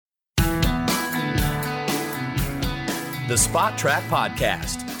The Spot Track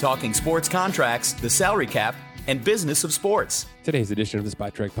Podcast, talking sports contracts, the salary cap, and business of sports. Today's edition of the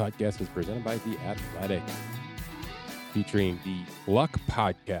Spot Track Podcast is presented by The Athletic, featuring the Luck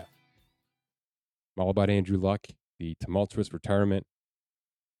Podcast. All about Andrew Luck, the tumultuous retirement,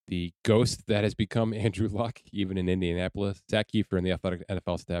 the ghost that has become Andrew Luck, even in Indianapolis. Zach Kiefer and the Athletic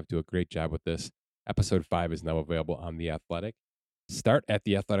NFL staff do a great job with this. Episode 5 is now available on The Athletic. Start at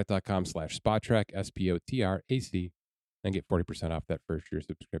theathletic.com/spottrack, SPOTRAC, and get 40% off that first year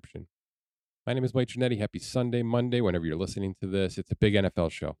subscription. My name is Mike Trinetti. Happy Sunday, Monday, whenever you're listening to this. It's a big NFL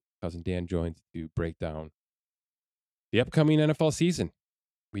show. Cousin Dan joins to break down the upcoming NFL season.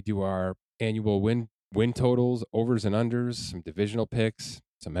 We do our annual win totals, overs and unders, some divisional picks,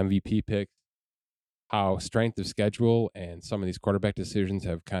 some MVP picks, how strength of schedule and some of these quarterback decisions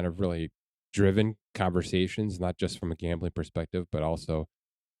have kind of really driven conversations, not just from a gambling perspective, but also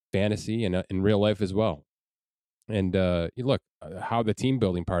fantasy and in real life as well. And you look, how the team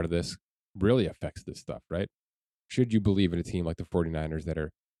building part of this really affects this stuff, right? Should you believe in a team like the 49ers that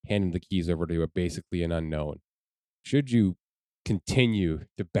are handing the keys over to basically an unknown? Should you continue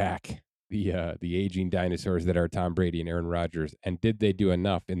to back the aging dinosaurs that are Tom Brady and Aaron Rodgers? And did they do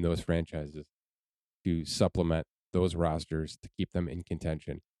enough in those franchises to supplement those rosters to keep them in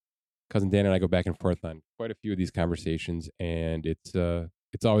contention? Cousin Dan and I go back and forth on quite a few of these conversations, and it's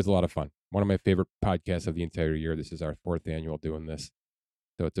always a lot of fun. One of my favorite podcasts of the entire year. This is our 4th annual doing this.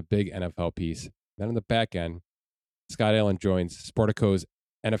 So it's a big NFL piece. Then on the back end, Scott Allen joins. Sportico's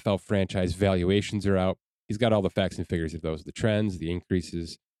NFL franchise valuations are out. He's got all the facts and figures of those, the trends, the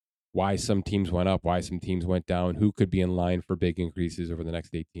increases, why some teams went up, why some teams went down, who could be in line for big increases over the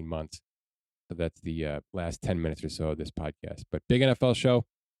next 18 months. So that's the last 10 minutes or so of this podcast. But big NFL show.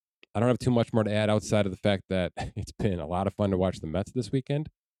 I don't have too much more to add outside of the fact that it's been a lot of fun to watch the Mets this weekend.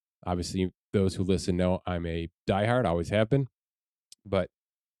 Obviously, those who listen know I'm a diehard, always have been. But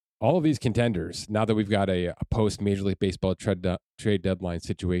all of these contenders, now that we've got a post-Major League Baseball trade deadline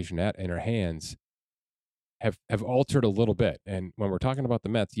situation in our hands, have altered a little bit. And when we're talking about the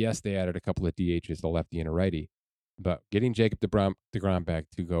Mets, yes, they added a couple of DHs, a lefty and a righty. But getting Jacob deGrom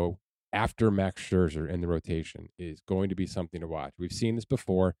back to go after Max Scherzer in the rotation is going to be something to watch. We've seen this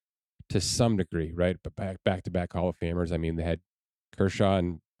before to some degree, right? But back-to-back Hall of Famers. I mean, they had Kershaw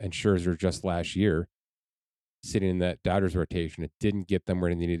and Scherzer just last year sitting in that Dodgers rotation. It didn't get them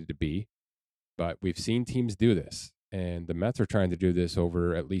where they needed to be. But we've seen teams do this. And the Mets are trying to do this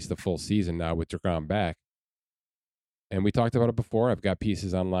over at least the full season now with DeGrom back. And we talked about it before. I've got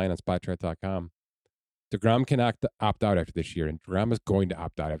pieces online on SpotTrack.com. DeGrom can opt out after this year, and DeGrom is going to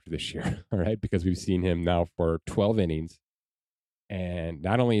opt out after this year, all right? Because we've seen him now for 12 innings. And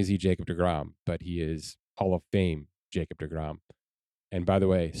not only is he Jacob deGrom, but he is Hall of Fame Jacob deGrom. And by the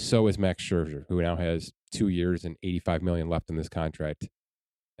way, so is Max Scherzer, who now has 2 years and $85 million left in this contract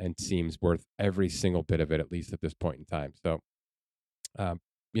and seems worth every single bit of it, at least at this point in time. So,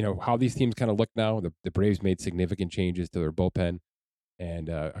 how these teams kind of look now, the Braves made significant changes to their bullpen and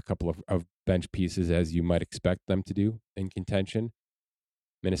a couple of bench pieces, as you might expect them to do in contention.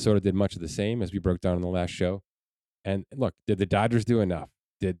 Minnesota did much of the same, as we broke down in the last show. And look, did the Dodgers do enough?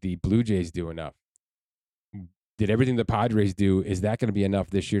 Did the Blue Jays do enough? Did everything the Padres do, is that going to be enough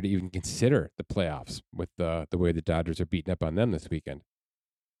this year to even consider the playoffs with the way the Dodgers are beating up on them this weekend?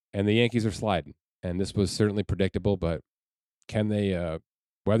 And the Yankees are sliding. And this was certainly predictable, but can they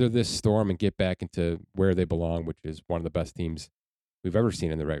weather this storm and get back into where they belong, which is one of the best teams we've ever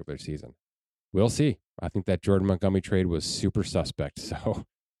seen in the regular season? We'll see. I think that Jordan Montgomery trade was super suspect. So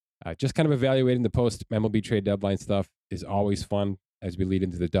just kind of evaluating the post-MLB trade deadline stuff is always fun as we lead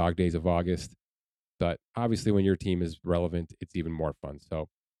into the dog days of August. But obviously, when your team is relevant, it's even more fun. So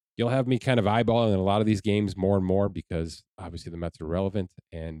you'll have me kind of eyeballing a lot of these games more and more because obviously the Mets are relevant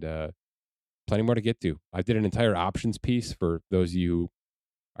and plenty more to get to. I did an entire options piece for those of you who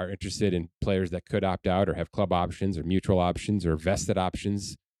are interested in players that could opt out or have club options or mutual options or vested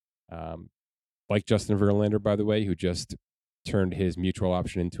options. Like Justin Verlander, by the way, who just turned his mutual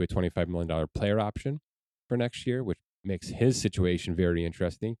option into a $25 million player option for next year, which makes his situation very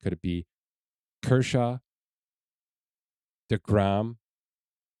interesting. Could it be Kershaw, deGrom,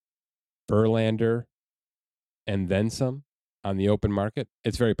 Verlander, and then some on the open market?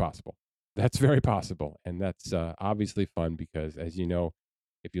 It's very possible. That's very possible. And that's obviously fun because, as you know,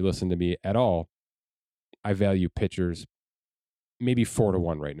 if you listen to me at all, I value pitchers maybe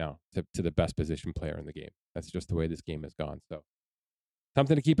 4-1 right now to the best position player in the game. That's just the way this game has gone. So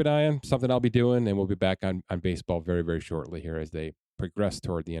something to keep an eye on, something I'll be doing, and we'll be back on baseball very, very shortly here as they progress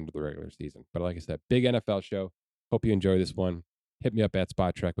toward the end of the regular season. But like I said, big NFL show. Hope you enjoy this one. Hit me up at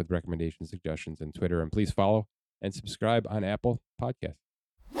Spot Track with recommendations, suggestions, and Twitter. And please follow and subscribe on Apple Podcasts.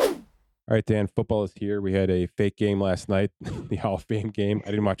 All right, Dan, football is here. We had a fake game last night, the Hall of Fame game. I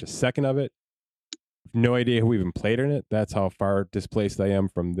didn't watch a second of it. No idea who even played in it. That's how far displaced I am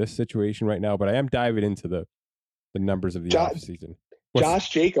from this situation right now. But I am diving into the numbers of the offseason. Josh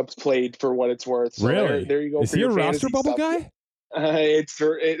Jacobs played, for what it's worth. So really? there you go. Is he a roster bubble guy?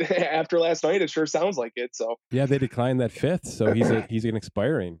 After last night, it sure sounds like it. So yeah, they declined that fifth, so he's an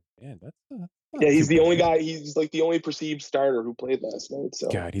expiring. Man, that's he's the only guy. He's like the only perceived starter who played last night. So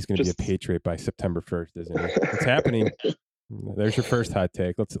God, he's going to be a Patriot by September 1st, isn't he? It's happening. There's your first hot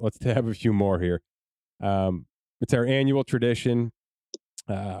take. Let's have a few more here. It's our annual tradition.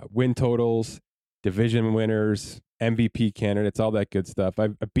 Win totals, division winners, MVP candidates, all that good stuff. I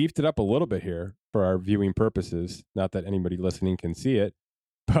beefed it up a little bit here for our viewing purposes. Not that anybody listening can see it,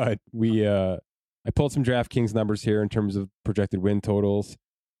 but I pulled some DraftKings numbers here in terms of projected win totals.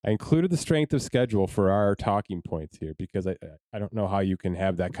 I included the strength of schedule for our talking points here because I don't know how you can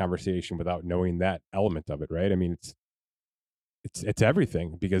have that conversation without knowing that element of it, right? I mean, it's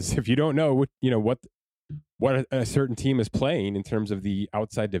everything, because if you don't know what a certain team is playing in terms of the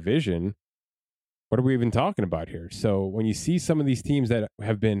outside division, what are we even talking about here? So when you see some of these teams that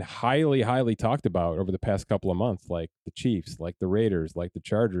have been highly, highly talked about over the past couple of months, like the Chiefs, like the Raiders, like the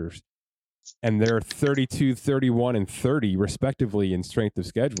Chargers, and they're 32, 31, and 30 respectively in strength of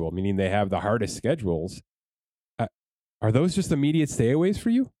schedule, meaning they have the hardest schedules, are those just immediate stayaways for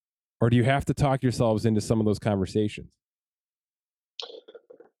you? Or do you have to talk yourselves into some of those conversations?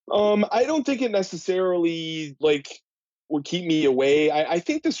 I don't think it necessarily would keep me away. I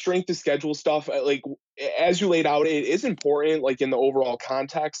think the strength of schedule stuff, as you laid out, it is important, in the overall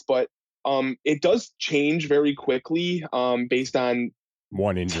context, but it does change very quickly based on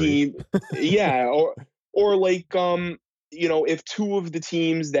one injury. Yeah, or if two of the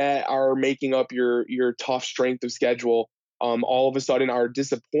teams that are making up your tough strength of schedule all of a sudden are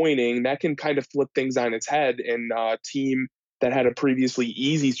disappointing, that can kind of flip things on its head, and a team that had a previously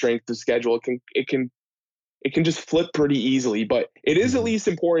easy strength of schedule, it can just flip pretty easily. But it is at least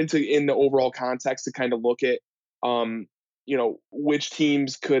important to, in the overall context, to kind of look at which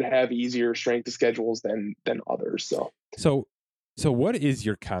teams could have easier strength of schedules than others. So what is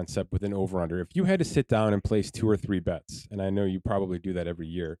your concept with an over-under? If you had to sit down and place 2 or 3 bets, and I know you probably do that every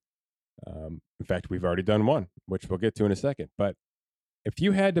year. In fact, we've already done one, which we'll get to in a second. But if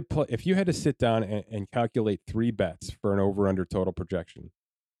you had to sit down and calculate 3 bets for an over-under total projection,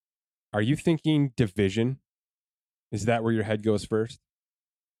 are you thinking division? Is that where your head goes first?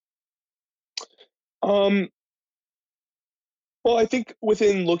 Well, I think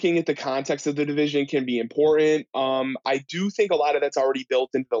within looking at the context of the division can be important. I do think a lot of that's already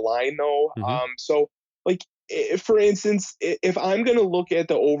built into the line, though. For instance, if I'm going to look at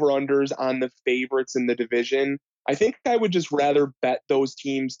the over-unders on the favorites in the division, I think I would just rather bet those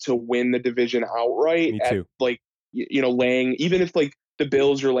teams to win the division outright. Me too. Laying, even if the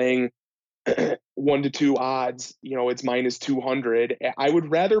Bills are laying 1 to 2 odds, it's minus 200. I would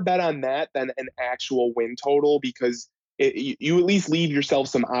rather bet on that than an actual win total, because you at least leave yourself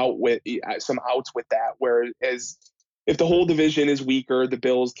some outs with that. Whereas if the whole division is weaker, the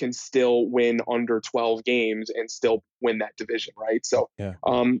Bills can still win under 12 games and still win that division, right? So, yeah.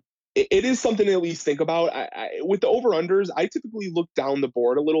 It is something to at least think about. With the over-unders, I typically look down the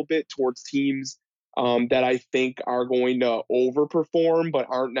board a little bit towards teams that I think are going to overperform but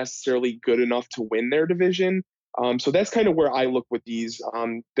aren't necessarily good enough to win their division. So that's kind of where I look with these,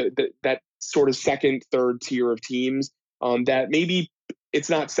 that sort of second, third tier of teams that maybe it's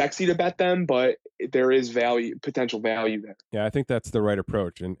not sexy to bet them, but there is potential value there. Yeah, I think that's the right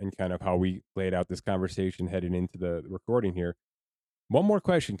approach, and kind of how we laid out this conversation heading into the recording here. One more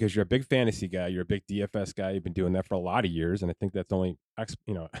question, because you're a big fantasy guy, you're a big DFS guy, you've been doing that for a lot of years, and I think that's only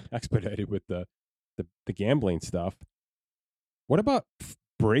expedited with the gambling stuff. What about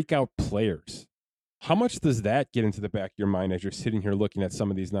breakout players? How much does that get into the back of your mind as you're sitting here looking at some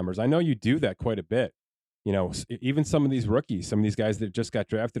of these numbers? I know you do that quite a bit. Even some of these rookies, some of these guys that just got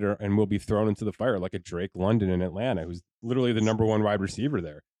drafted and will be thrown into the fire, like a Drake London in Atlanta, who's literally the number 1 wide receiver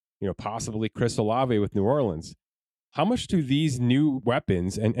there. Possibly Chris Olave with New Orleans. How much do these new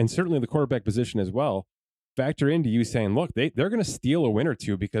weapons, and certainly the quarterback position as well, factor into you saying, look, they're going to steal a win or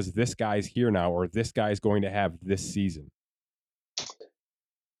two because this guy's here now, or this guy's going to have this season?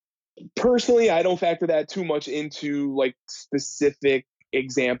 Personally, I don't factor that too much into specific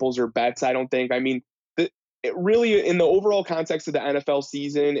examples or bets. I don't think. I mean, really, in the overall context of the NFL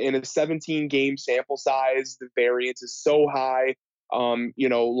season, in a 17-game sample size, the variance is so high. Even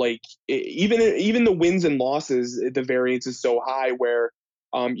the wins and losses, the variance is so high where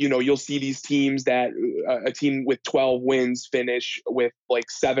You'll see these teams that a team with 12 wins finish with like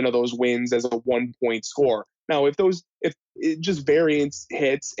 7 of those wins as a 1-point score. Now, if it just variance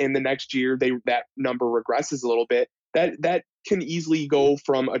hits and the next year that number regresses a little bit, that can easily go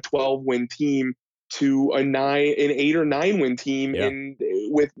from a 12-win team to an 8 or 9-win team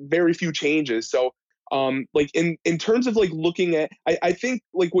with very few changes. So, like in terms of like looking at, I think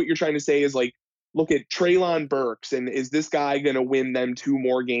like what you're trying to say is like, look at Treylon Burks, and is this guy going to win them 2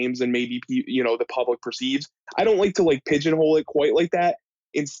 more games than maybe the public perceives? I don't like to like pigeonhole it quite like that.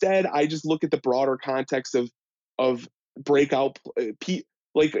 Instead, I just look at the broader context of breakout,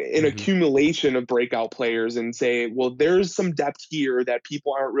 like an accumulation of breakout players, and say, well, there's some depth here that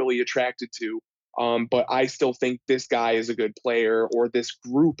people aren't really attracted to. But I still think this guy is a good player, or this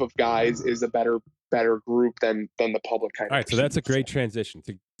group of guys is a better group than the public kind of. All right, so that's a great transition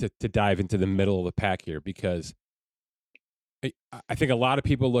to dive into the middle of the pack here, because I think a lot of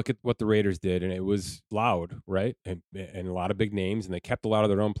people look at what the Raiders did, and it was loud, right? And a lot of big names, and they kept a lot of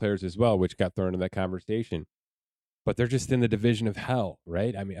their own players as well, which got thrown into that conversation. But they're just in the division of hell,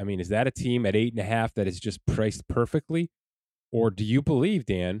 right? I mean, is that a team at 8.5 that is just priced perfectly? Or do you believe,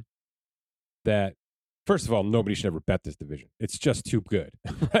 Dan, that, first of all, nobody should ever bet this division? It's just too good,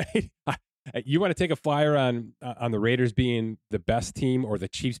 right? You want to take a flyer on the Raiders being the best team or the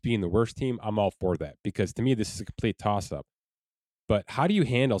Chiefs being the worst team? I'm all for that, because to me, this is a complete toss-up. But how do you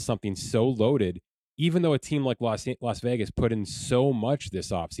handle something so loaded, even though a team like Las Vegas put in so much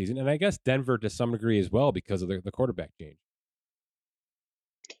this offseason, and I guess Denver to some degree as well because of the quarterback change?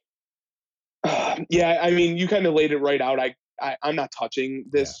 Yeah, I mean, you kind of laid it right out. I'm not touching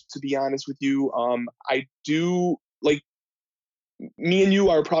this, to be honest with you. I do, like, me and you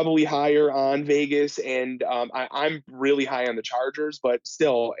are probably higher on Vegas, and I'm really high on the Chargers, but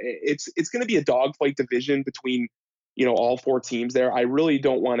still, it's going to be a dogfight division between all 4 teams there. I really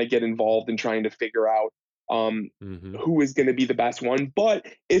don't want to get involved in trying to figure out who is going to be the best one. But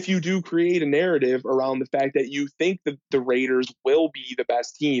if you do create a narrative around the fact that you think that the Raiders will be the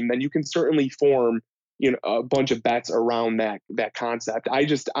best team, then you can certainly form a bunch of bets around that concept.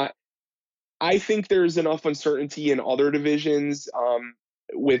 I think there's enough uncertainty in other divisions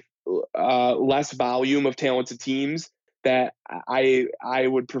with less volume of talented teams that I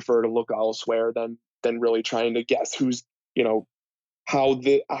would prefer to look elsewhere than really trying to guess who's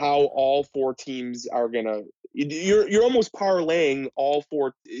how all 4 teams are gonna. You're almost parlaying all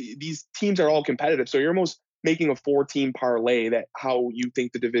 4. These teams are all competitive, so you're almost making a 4-team parlay that how you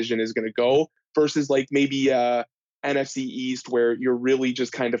think the division is going to go, versus like maybe NFC East, where you're really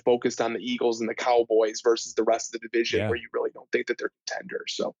just kind of focused on the Eagles and the Cowboys versus the rest of the division, where you really don't think that they're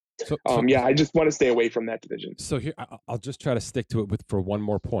contenders. So I just want to stay away from that division. So here, I'll just try to stick to it for one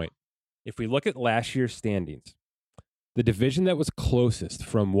more point. If we look at last year's standings, the division that was closest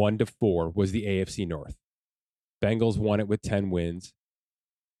from 1 to 4 was the AFC North. Bengals won it with 10 wins.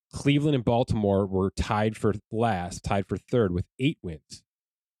 Cleveland and Baltimore were tied for third with 8 wins.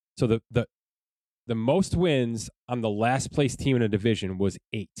 So the most wins on the last place team in a division was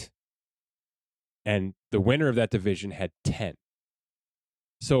 8. And the winner of that division had 10.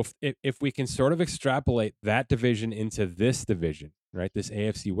 So if we can sort of extrapolate that division into this division, right, this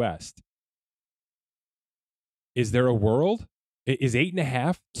AFC West, is there a world? Is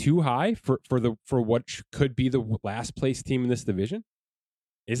 8.5 too high for what could be the last place team in this division?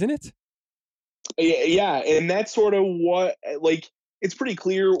 Isn't it? Yeah, and that's sort of what, like, it's pretty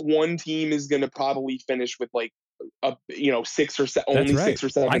clear one team is going to probably finish with like 6 or 7, only 6 or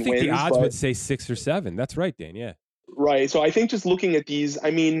 7 I think wins, the odds would say 6 or 7. That's right, Dan. Yeah. Right. So I think just looking at these,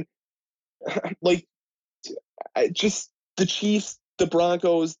 I mean, like, just the Chiefs, the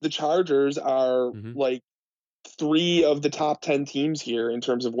Broncos, the Chargers are like 3 of the top 10 teams here in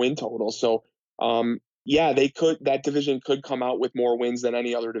terms of win total. So, that division could come out with more wins than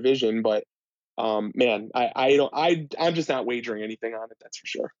any other division, but man, I'm just not wagering anything on it. That's for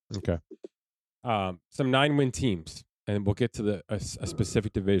sure. Okay. Some 9-win teams, and we'll get to a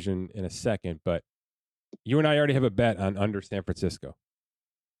specific division in a second, but you and I already have a bet on under San Francisco.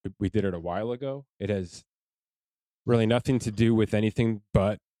 We did it a while ago. It has really nothing to do with anything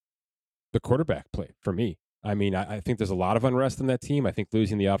but the quarterback play for me. I mean, I think there's a lot of unrest in that team. I think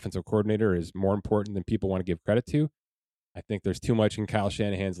losing the offensive coordinator is more important than people want to give credit to. I think there's too much in Kyle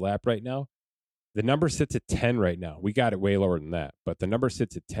Shanahan's lap right now. The number sits at 10 right now. We got it way lower than that, but the number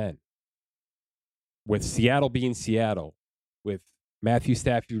sits at 10. With Seattle being Seattle, with Matthew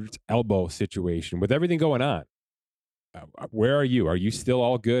Stafford's elbow situation, with everything going on, where are you? Are you still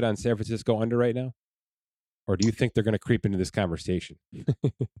all good on San Francisco under right now? Or do you think they're going to creep into this conversation?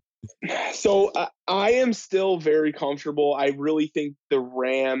 So I am still very comfortable. I really think the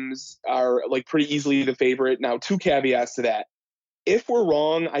Rams are like pretty easily the favorite. Now, two caveats to that. If we're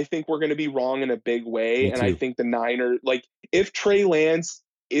wrong, I think we're going to be wrong in a big way. Me And I too. think the Niners, like if Trey Lance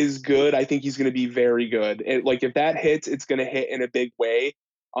is good, I think he's going to be very good. Like if that hits, it's going to hit in a big way.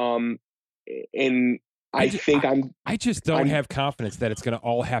 Um, and I I just, think I just don't I'm have confidence that it's going to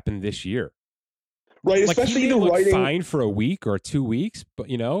all happen this year. right, Like he especially may the look writing. fine for a week or 2 weeks, but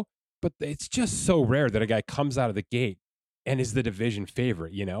but it's just so rare that a guy comes out of the gate and is the division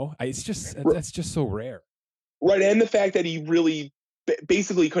favorite. That's just so rare. Right, and the fact that he really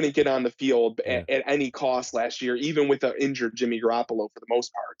basically couldn't get on the field Yeah. at any cost last year, even with an injured Jimmy Garoppolo for the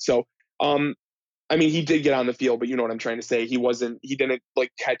most part. So, I mean, he did get on the field, but you know what I'm trying to say. He didn't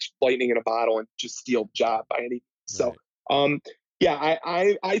like catch lightning in a bottle and just steal the job by any means. So, Right. yeah,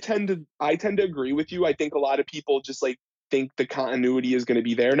 I tend to agree with you. I think a lot of people just like think the continuity is going to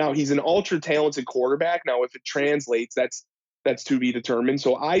be there. Now he's an ultra talented quarterback. Now, if it translates, that's to be determined.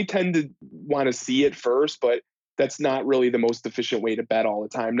 So I tend to want to see it first, but that's not really the most efficient way to bet all the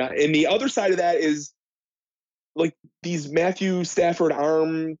time. Not, and the other side of that is like these Matthew Stafford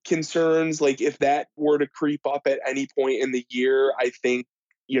arm concerns. Like if that were to creep up at any point in the year, I think,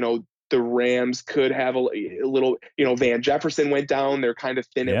 the Rams could have a little, Van Jefferson went down. They're kind of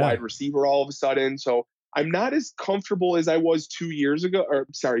thin at Yeah. wide receiver all of a sudden. So I'm not as comfortable as I was 2 weeks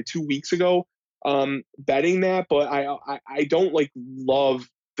ago, betting that, but I don't like love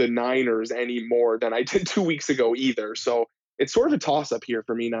the Niners any more than I did 2 weeks ago either. So it's sort of a toss up here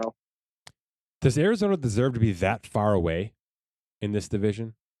for me now. Does Arizona deserve to be that far away in this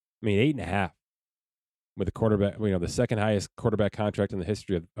division? I mean, 8.5 with a quarterback, the second highest quarterback contract in the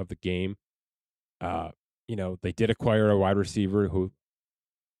history of the game. They did acquire a wide receiver who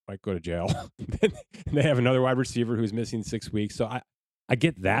might go to jail. And they have another wide receiver who's missing 6 weeks. So I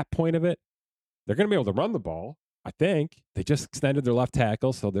get that point of it. They're going to be able to run the ball, I think. They just extended their left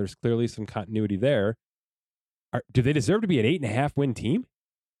tackle, so there's clearly some continuity there. Do they deserve to be an 8.5 win team?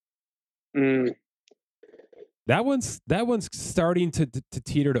 That one's starting to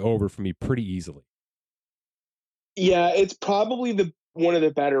teeter to over for me pretty easily. Yeah, it's probably one of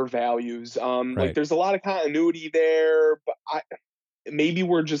the better values. Right. Like there's a lot of continuity there, but maybe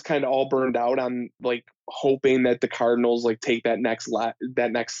we're just kind of all burned out on like hoping that the Cardinals like take that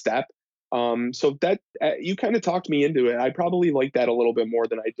next step. So that you kind of talked me into it. I probably like that a little bit more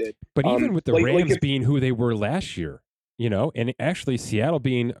than I did. But even with the Rams being who they were last year, and actually Seattle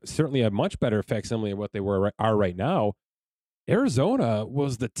being certainly a much better facsimile of what they are right now, Arizona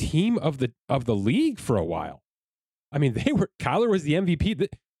was the team of the league for a while. I mean, Kyler was the MVP.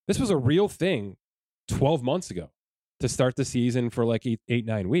 This was a real thing 12 months ago to start the season for like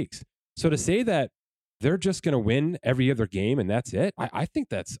 8-9 weeks. So to say that they're just going to win every other game and that's it, I think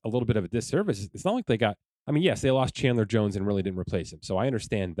that's a little bit of a disservice. It's not like yes, they lost Chandler Jones and really didn't replace him. So I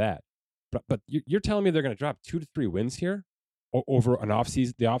understand that. But you're telling me they're going to drop 2 to 3 wins here over the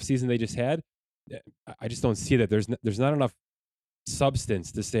offseason they just had? I just don't see that. There's not enough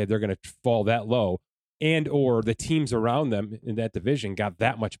substance to say they're going to fall that low, and or the teams around them in that division got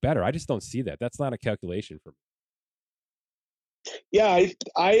that much better. I just don't see that. That's not a calculation for me. Yeah,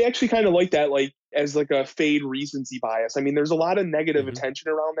 I actually kind of like that, like as like a fade recency bias. I mean, there's a lot of negative attention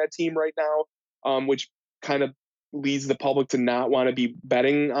around that team right now, which kind of leads the public to not want to be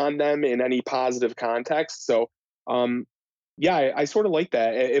betting on them in any positive context. So, yeah, I sort of like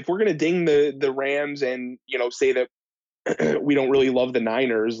that. If we're gonna ding the Rams and say that we don't really love the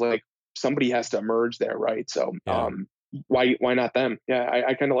Niners, like somebody has to emerge there, right? So, Yeah. why not them? Yeah,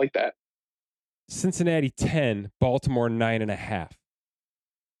 I kind of like that. Cincinnati 10, Baltimore 9.5.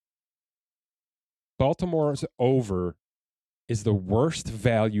 Baltimore's over is the worst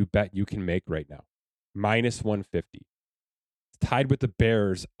value bet you can make right now, -150. It's tied with the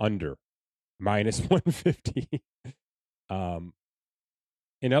Bears under -150.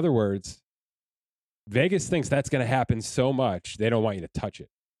 In other words, Vegas thinks that's going to happen so much they don't want you to touch it.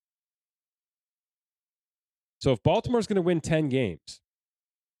 So if Baltimore's going to win 10 games,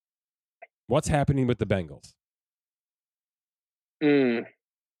 what's happening with the Bengals?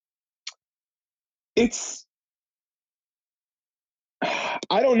 It's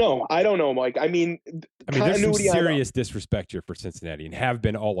I don't know, Mike. I mean, there's some serious disrespect here for Cincinnati and have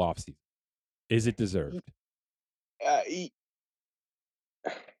been all offseason. Is it deserved?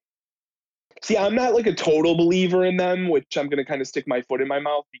 See, I'm not like a total believer in them, which I'm going to kind of stick my foot in my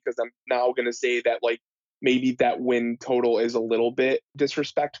mouth because I'm now going to say that like maybe that win total is a little bit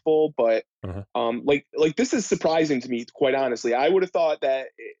disrespectful, but like this is surprising to me, quite honestly. I would have thought that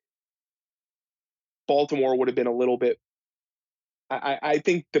Baltimore would have been a little bit. I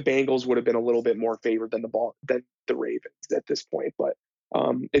think the Bengals would have been a little bit more favored than the Ravens at this point. But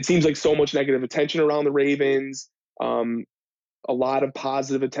it seems like so much negative attention around the Ravens. A lot of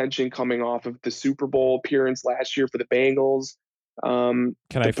positive attention coming off of the Super Bowl appearance last year for the Bengals. Can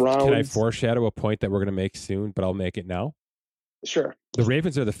I foreshadow a point that we're going to make soon, but I'll make it now? Sure. The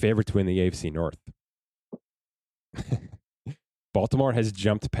Ravens are the favorite to win the AFC North. Baltimore has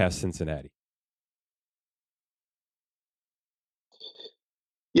jumped past Cincinnati.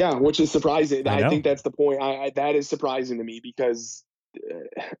 Yeah, which is surprising. I think that's the point. That is surprising to me because,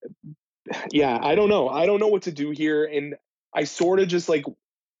 I don't know. I don't know what to do here. And I sort of just like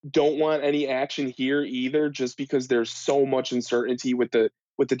don't want any action here either, just because there's so much uncertainty with the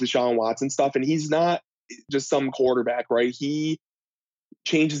Deshaun Watson stuff. And he's not just some quarterback, right? He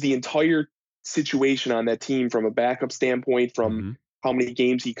changes the entire situation on that team from a backup standpoint, from how many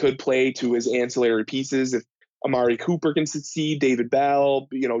games he could play to his ancillary pieces. If Amari Cooper can succeed, David Bell,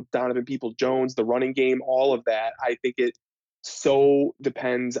 Donovan Peoples-Jones, the running game, all of that. I think it so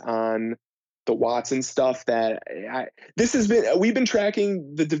depends on the Watson stuff that we've been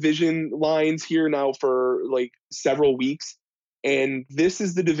tracking the division lines here now for like several weeks. And this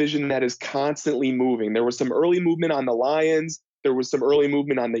is the division that is constantly moving. There was some early movement on the Lions. There was some early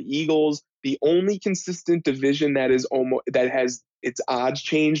movement on the Eagles. The only consistent division that has its odds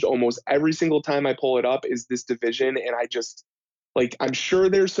changed almost every single time I pull it up is this division. And I'm sure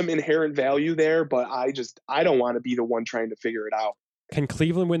there's some inherent value there, but I don't want to be the one trying to figure it out. Can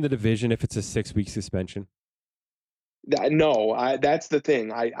Cleveland win the division if it's a 6-week suspension? No, that's the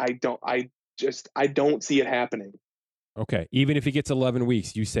thing. I don't see it happening. Okay. Even if he gets 11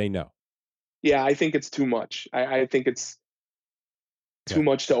 weeks, you say no. Yeah, I think it's too much. I think it's too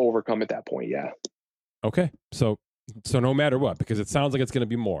much to overcome at that point. Yeah. Okay. So no matter what, because it sounds like it's going to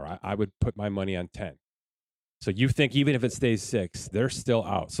be more, I would put my money on 10. So you think even if it stays 6, they're still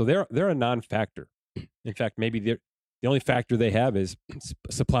out. So they're a non-factor. In fact, maybe the only factor they have is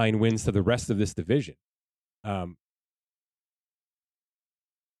supplying wins to the rest of this division.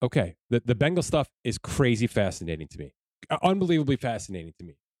 Okay. The Bengal stuff is crazy fascinating to me. Unbelievably fascinating to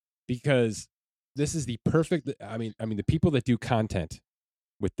me, because this is the perfect. I mean, the people that do content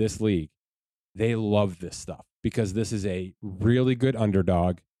with this league, they love this stuff because this is a really good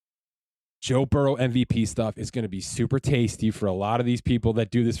underdog. Joe Burrow MVP stuff is going to be super tasty for a lot of these people that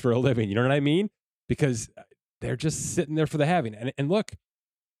do this for a living. You know what I mean? Because they're just sitting there for the having. And look,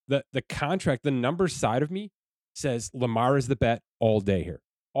 the contract, the numbers side of me says Lamar is the bet all day here,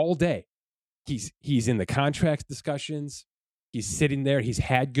 all day. He's in the contract discussions. He's sitting there. He's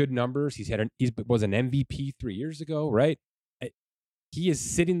had good numbers. He was an MVP 3 years ago, right? He is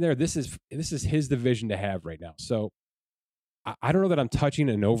sitting there. This is his division to have right now. So I don't know that I'm touching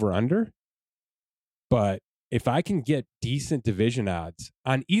an over-under, but if I can get decent division odds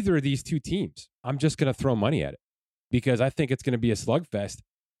on either of these two teams, I'm just going to throw money at it because I think it's going to be a slugfest.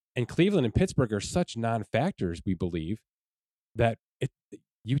 And Cleveland and Pittsburgh are such non-factors, we believe, that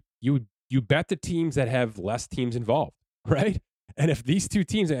you bet the teams that have less teams involved, right? And if these two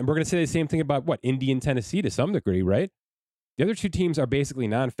teams, and we're going to say the same thing about Indy and Tennessee to some degree, right? The other two teams are basically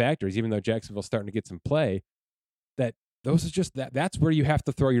non-factors, even though Jacksonville's starting to get some play. That's where you have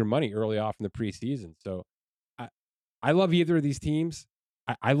to throw your money early off in the preseason. So I love either of these teams.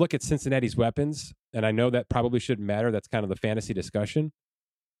 I look at Cincinnati's weapons, and I know that probably shouldn't matter. That's kind of the fantasy discussion.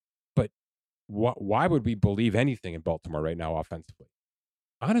 But why would we believe anything in Baltimore right now offensively?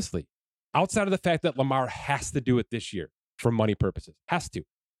 Honestly, outside of the fact that Lamar has to do it this year for money purposes. Has to.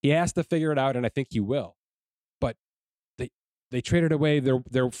 He has to figure it out, and I think he will. But they traded away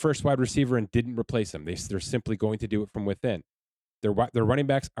their first wide receiver and didn't replace him. They're simply going to do it from within. Their running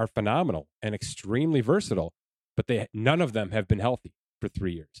backs are phenomenal and extremely versatile, but none of them have been healthy for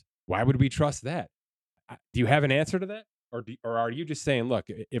 3 years. Why would we trust that? Do you have an answer to that? Or are you just saying, look,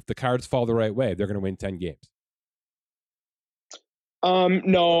 if the cards fall the right way, they're going to win 10 games?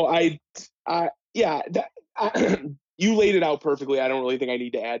 No, you laid it out perfectly. I don't really think I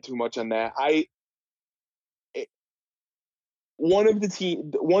need to add too much on that. One of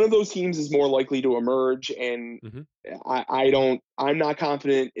those teams is more likely to emerge, and I'm not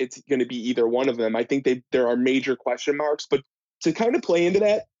confident it's going to be either one of them. I think there are major question marks, but to kind of play into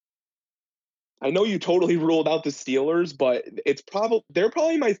that, I know you totally ruled out the Steelers, but they're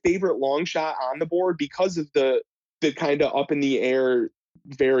probably my favorite long shot on the board because of the kind of up in the air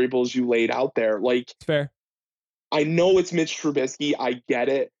variables you laid out there. Like, fair. I know it's Mitch Trubisky. I get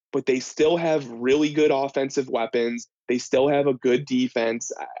it, but they still have really good offensive weapons. They still have a good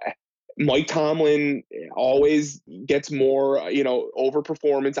defense. Mike Tomlin always gets more,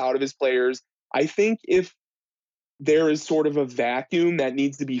 overperformance out of his players. I think if there is sort of a vacuum that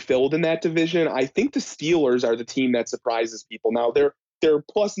needs to be filled in that division, I think the Steelers are the team that surprises people. Now they're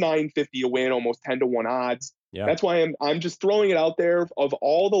plus 950 to win, almost 10-1 odds. Yeah. That's why I'm just throwing it out there. Of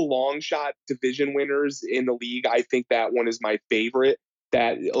all the long shot division winners in the league, I think that one is my favorite.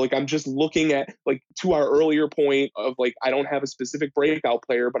 That, like, I'm just looking at, like, to our earlier point of, like, I don't have a specific breakout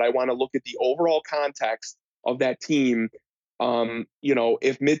player, but I want to look at the overall context of that team.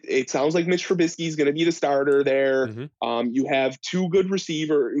 If it sounds like Mitch Trubisky is going to be the starter there. Mm-hmm. You have two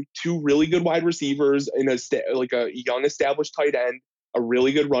really good wide receivers, in a young established tight end, a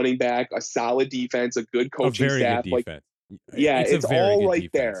really good running back, a solid defense, a good coaching staff. Good defense. It's all right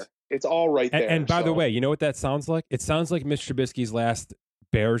there. It's all right there. And by the way, you know what that sounds like? It sounds like Mitch Trubisky's last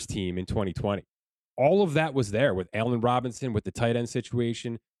Bears team in 2020. All of that was there with Allen Robinson, with the tight end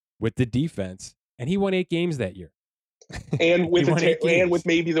situation, with the defense, and he won 8 games that year. And with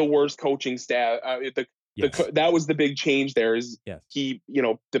maybe the worst coaching staff. That was the big change there.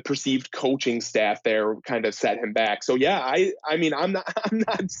 The perceived coaching staff there kind of set him back. So yeah, I mean, I'm not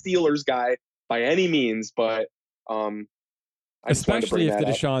Steelers guy by any means, but especially if the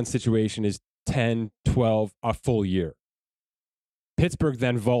Deshaun situation is 10, 12, a full year. Pittsburgh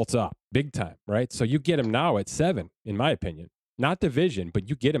then vaults up big time, right? So you get him now at 7, in my opinion. Not division, but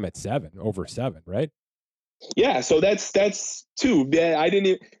you get him at 7, over 7, right? Yeah, so that's 2. Yeah,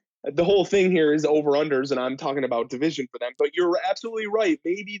 the whole thing here is over-unders, and I'm talking about division for them. But you're absolutely right.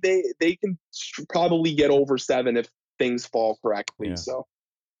 Maybe they can probably get over 7 if things fall correctly. Yeah. So.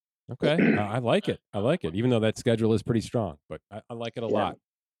 Okay, I like it. Even though that schedule is pretty strong, but I like it a lot.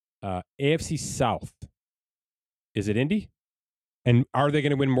 AFC South, is it Indy? And are they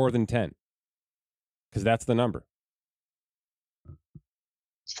going to win more than 10? Because that's the number.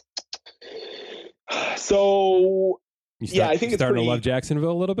 So, I think it's starting to love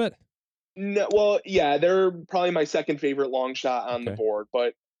Jacksonville a little bit. No, well, yeah, they're probably my second favorite long shot on the board,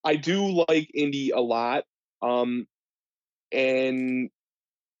 but I do like Indy a lot. And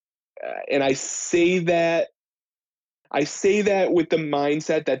I say that with the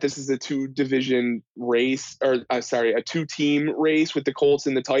mindset that this is a 2-team race with the Colts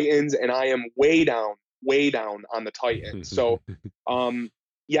and the Titans, and I am way down on the Titans. So,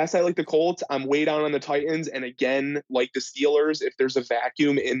 yes, I like the Colts. I'm way down on the Titans. And again, like the Steelers, if there's a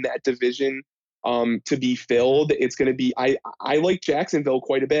vacuum in that division to be filled, it's going to be, I like Jacksonville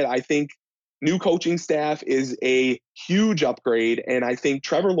quite a bit. I think new coaching staff is a huge upgrade. And I think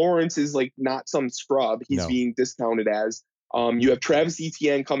Trevor Lawrence is, like, not some scrub he's being discounted as. You have Travis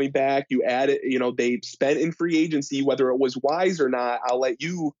Etienne coming back. You add it, they spent in free agency, whether it was wise or not. I'll let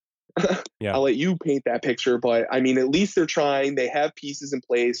you paint that picture, but I mean, at least they're trying. They have pieces in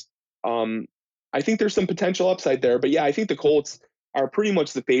place. I think there's some potential upside there, but yeah, I think the Colts are pretty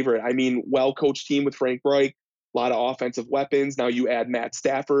much the favorite. I mean, well-coached team with Frank Reich, a lot of offensive weapons. Now you add Matt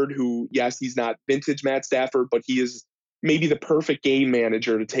Stafford, who, yes, he's not vintage Matt Stafford, but he is maybe the perfect game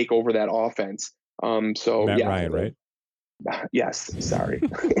manager to take over that offense. Matt Ryan, right? Yes, sorry.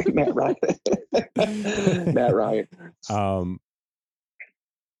 Matt Ryan. Matt Ryan.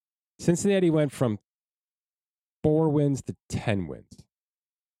 Cincinnati went from 4 wins to 10 wins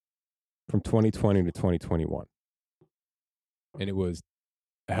from 2020 to 2021. And it was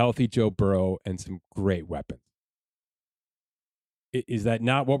a healthy Joe Burrow and some great weapons. Is that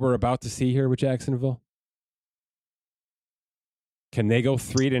not what we're about to see here with Jacksonville? Can they go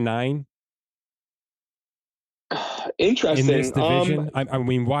 3-9? Interesting. In this division? I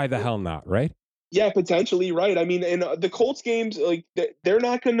mean, why the hell not, right? Yeah, potentially, right. I mean, and the Colts games, like, they're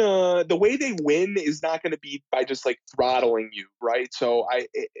not gonna, the way they win is not gonna be by just, like, throttling you, right? So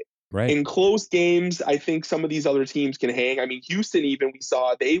in close games, I think some of these other teams can hang. I mean, Houston, even, we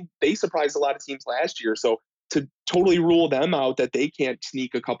saw they surprised a lot of teams last year. So to totally rule them out that they can't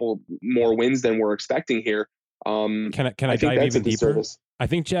sneak a couple more wins than we're expecting here. Can I dive even deeper? I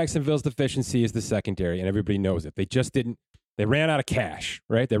think Jacksonville's deficiency is the secondary, and everybody knows it. They ran out of cash,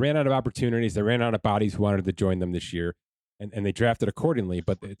 right? They ran out of opportunities. They ran out of bodies who wanted to join them this year, and they drafted accordingly,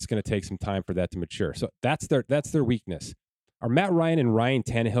 but it's going to take some time for that to mature. So that's their weakness. Are Matt Ryan and Ryan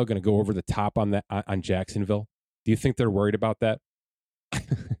Tannehill going to go over the top on Jacksonville? Do you think they're worried about that?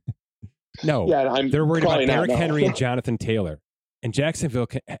 No. Yeah, they're worried about Derrick Henry and Jonathan Taylor. And Jacksonville,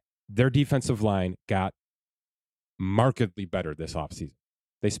 their defensive line got markedly better this offseason.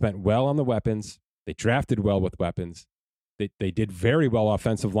 They spent well on the weapons. They drafted well with weapons. They did very well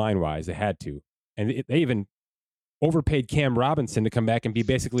offensive line-wise. They had to. And they even overpaid Cam Robinson to come back and be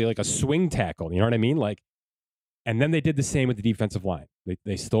basically like a swing tackle. You know what I mean? Like, and then they did the same with the defensive line.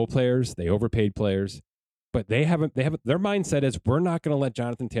 They stole players. They overpaid players. But they haven't. Their mindset is, we're not going to let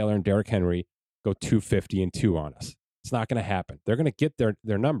Jonathan Taylor and Derrick Henry go 250-2 on us. It's not going to happen. They're going to get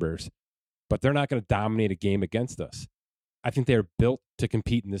their numbers, but they're not going to dominate a game against us. I think they're built to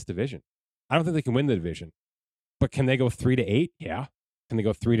compete in this division. I don't think they can win the division, but can they go 3-8? Yeah. Can they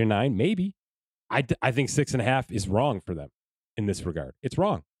go 3-9? Maybe. I think 6.5 is wrong for them in this regard. It's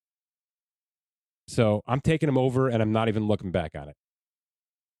wrong. So I'm taking them over, and I'm not even looking back on it.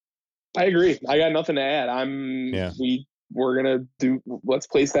 I agree. I got nothing to add. We're gonna do. Let's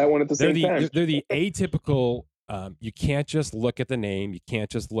place that one at the same time. They're the atypical. You can't just look at the name. You can't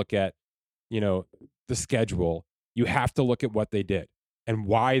just look at, the schedule. You have to look at what they did and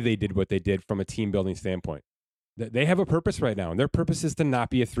why they did what they did from a team building standpoint. They have a purpose right now, and their purpose is to not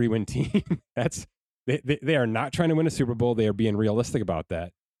be a 3-win team. They are not trying to win a Super Bowl. They are being realistic about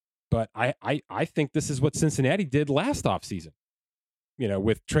that. But I think this is what Cincinnati did last offseason,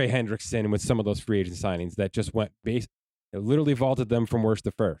 with Trey Hendrickson and with some of those free agent signings that just it literally vaulted them from worst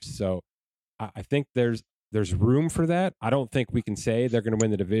to first. So I think there's room for that. I don't think we can say they're going to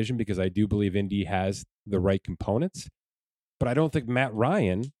win the division because I do believe Indy has the right components. But I don't think Matt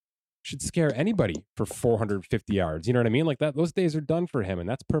Ryan should scare anybody for 450 yards. You know what I mean? Like that, those days are done for him, and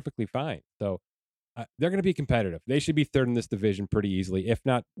that's perfectly fine. So they're going to be competitive. They should be third in this division pretty easily, if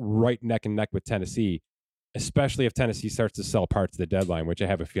not right neck and neck with Tennessee, especially if Tennessee starts to sell parts of the deadline, which I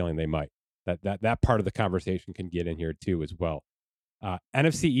have a feeling they might. That part of the conversation can get in here too as well.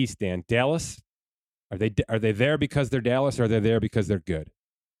 NFC East, Dan, Dallas, are they there because they're Dallas, or are they there because they're good?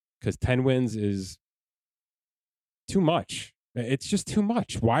 Because 10 wins is too much. It's just too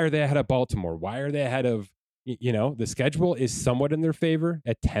much. Why are they ahead of Baltimore? Why are they ahead of, the schedule is somewhat in their favor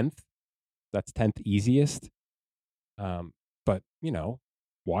at 10th. That's 10th easiest. But,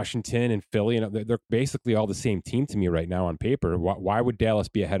 Washington and Philly, they're basically all the same team to me right now on paper. Why would Dallas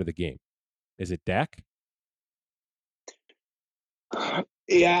be ahead of the game? Is it Dak?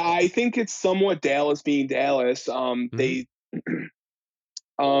 Yeah, I think it's somewhat Dallas being Dallas. They,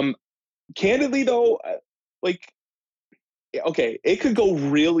 candidly though, okay, it could go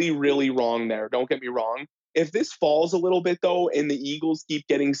really, really wrong there. Don't get me wrong. If this falls a little bit though, and the Eagles keep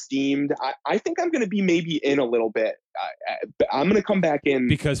getting steamed, I think I'm going to be maybe in a little bit. I'm going to come back in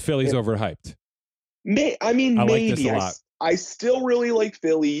because Philly's overhyped. Maybe. Like this a lot. I still really like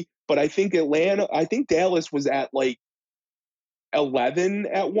Philly, but I think Dallas was at like 11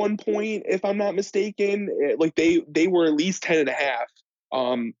 at one point, if I'm not mistaken. Like they were at least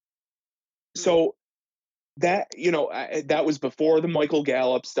 10.5. So that, that was before the Michael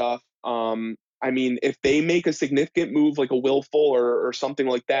Gallup stuff. If they make a significant move like a Will Fuller or something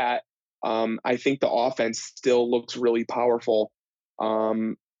like that, I think the offense still looks really powerful.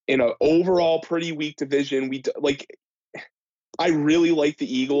 In an overall pretty weak division, I really like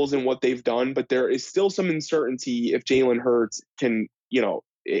the Eagles and what they've done, but there is still some uncertainty if Jalen Hurts can,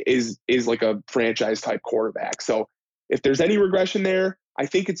 is like a franchise type quarterback. So if there's any regression there, I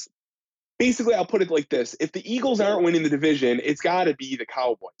think it's basically, I'll put it like this. If the Eagles aren't winning the division, it's got to be the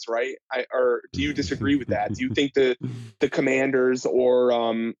Cowboys, right? Or do you disagree with that? Do you think the Commanders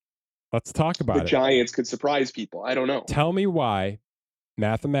or let's talk about the Giants could surprise people? I don't know. Tell me why,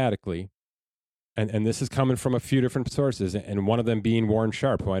 mathematically, and this is coming from a few different sources, and one of them being Warren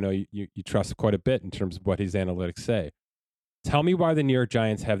Sharp, who I know you trust quite a bit in terms of what his analytics say. Tell me why the New York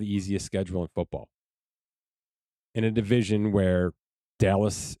Giants have the easiest schedule in football in a division where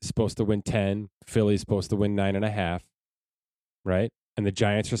Dallas is supposed to win 10, Philly's supposed to win 9.5, right? And the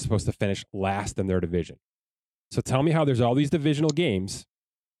Giants are supposed to finish last in their division. So tell me how there's all these divisional games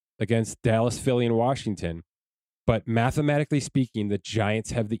against Dallas, Philly, and Washington, but mathematically speaking, the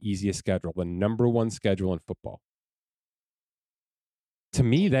Giants have the easiest schedule, the number one schedule in football. To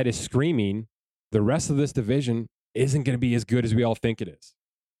me, that is screaming the rest of this division isn't going to be as good as we all think it is.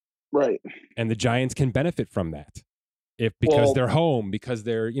 Right. And the Giants can benefit from that. Because they're home, because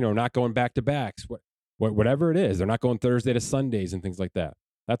they're, not going back to backs, whatever it is, they're not going Thursday to Sundays and things like that.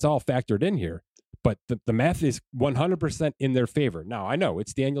 That's all factored in here. But the math is 100% in their favor. Now, I know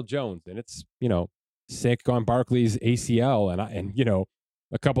it's Daniel Jones and it's, Saquon Barkley's ACL and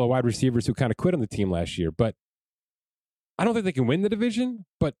a couple of wide receivers who kind of quit on the team last year. But I don't think they can win the division.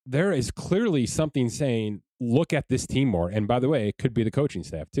 But there is clearly something saying, look at this team more. And by the way, it could be the coaching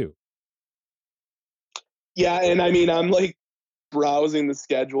staff too. Yeah, and I'm like browsing the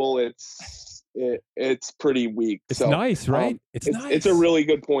schedule. It's pretty weak. It's nice, right? It's nice. It's a really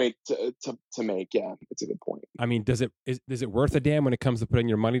good point to make. Yeah, it's a good point. Is it worth a damn when it comes to putting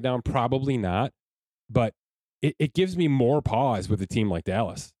your money down? Probably not. But it gives me more pause with a team like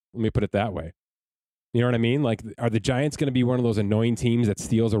Dallas. Let me put it that way. You know what I mean? Like, are the Giants going to be one of those annoying teams that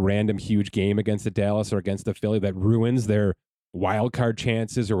steals a random huge game against the Dallas or against the Philly that ruins their wild card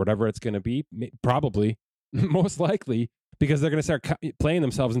chances or whatever it's going to be? Probably, most likely, because they're going to start playing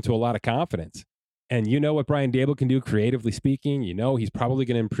themselves into a lot of confidence. And you know what Brian Daboll can do creatively speaking. You know he's probably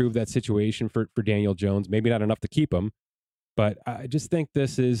going to improve that situation for Daniel Jones. Maybe not enough to keep him, but I just think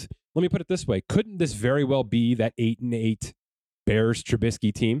this is, let me put it this way. Couldn't this very well be that 8-8 Bears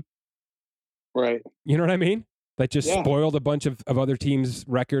Trubisky team? Right. You know what I mean? That just spoiled a bunch of other teams'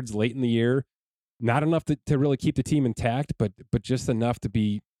 records late in the year. Not enough to really keep the team intact, but just enough to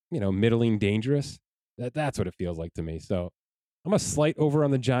be, middling dangerous. That's what it feels like to me. So I'm a slight over on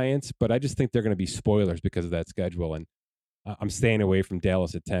the Giants, but I just think they're going to be spoilers because of that schedule. And I'm staying away from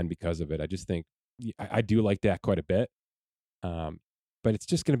Dallas at 10 because of it. I just think I do like that quite a bit. But it's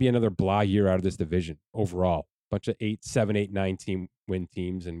just going to be another blah year out of this division overall. Bunch of 8, 7, 8, 9 win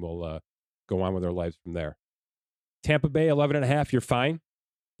teams, and we'll go on with our lives from there. Tampa Bay, 11.5, you're fine.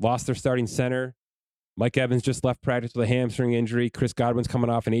 Lost their starting center. Mike Evans just left practice with a hamstring injury. Chris Godwin's coming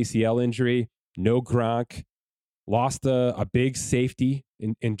off an ACL injury. No Gronk. Lost a big safety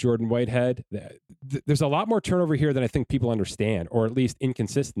in Jordan Whitehead. There's a lot more turnover here than I think people understand, or at least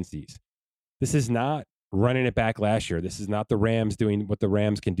inconsistencies. This is not running it back last year. This is not the Rams doing what the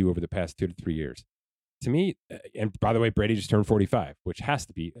Rams can do over the past 2 to 3 years. To me, and by the way, Brady just turned 45, which has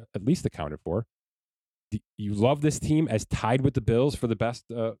to be at least accounted for. You love this team as tied with the Bills for the best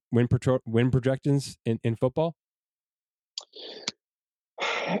win projections in football?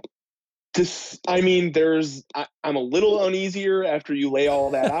 I'm a little uneasier after you lay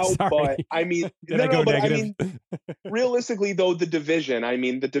all that out, but I mean, realistically though, the division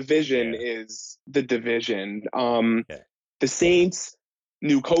is the division. The Saints,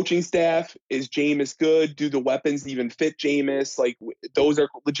 new coaching staff, is Jameis good? Do the weapons even fit Jameis? Like, those are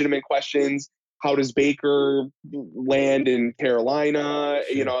legitimate questions. How does Baker land in Carolina?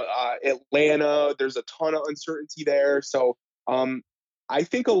 Sure. Atlanta, there's a ton of uncertainty there. So I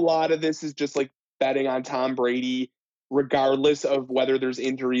think a lot of this is just like betting on Tom Brady, regardless of whether there's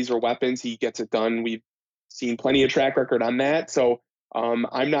injuries or weapons, he gets it done. We've seen plenty of track record on that. So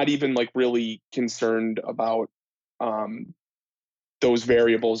I'm not even like really concerned about those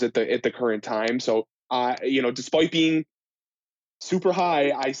variables at the current time. So despite being super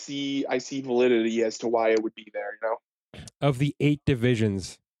high, I see validity as to why it would be there. Of the 8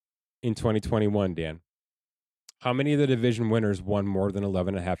 divisions in 2021, Dan, how many of the division winners won more than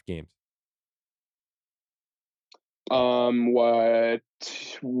 11.5 games? What?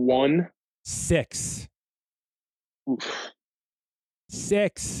 1? 6. Oof.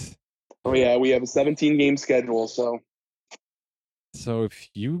 6. Oh yeah, we have a 17-game schedule. So if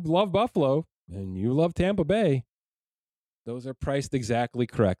you love Buffalo and you love Tampa Bay, those are priced exactly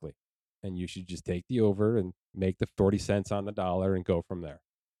correctly. And you should just take the over and make the 40 cents on the dollar and go from there.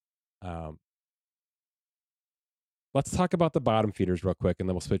 Let's talk about the bottom feeders real quick, and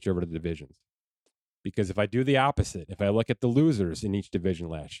then we'll switch over to the divisions. Because if I do the opposite, if I look at the losers in each division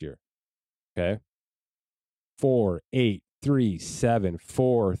last year, okay, 4, 8, 3, 7,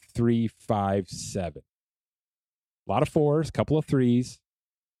 4, 3, 5, 7. A lot of 4s, couple of 3s,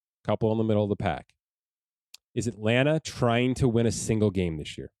 couple in the middle of the pack. Is Atlanta trying to win a single game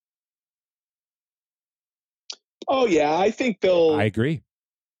this year? Oh yeah, I think they'll. I agree.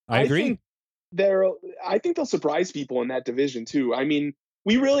 I think they'll surprise people in that division too. I mean,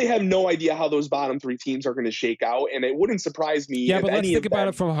 we really have no idea how those bottom 3 teams are going to shake out, and it wouldn't surprise me. Yeah, but let's think about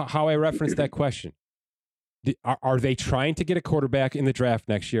it from how I referenced that question. Are they trying to get a quarterback in the draft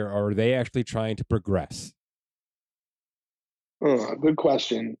next year, or are they actually trying to progress? Good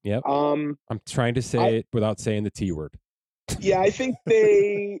question. Yep. I'm trying to say it without saying the T word. Yeah, I think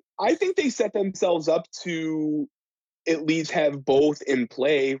they set themselves up to at least have both in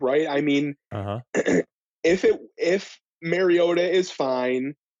play, right? I mean, if Mariota is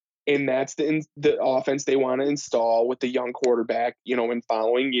fine, and that's the offense they want to install with the young quarterback, in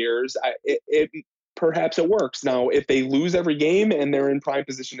following years, perhaps it works. Now, if they lose every game and they're in prime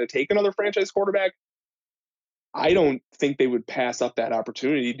position to take another franchise quarterback, I don't think they would pass up that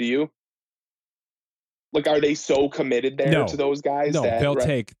opportunity. Do you? Like, are they so committed there to those guys? No,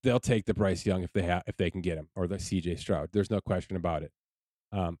 they'll take the Bryce Young if they can get him, or the CJ Stroud. There's no question about it.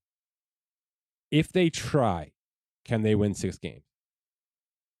 If they try, can they win 6 games?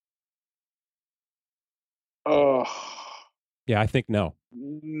 Yeah, I think no.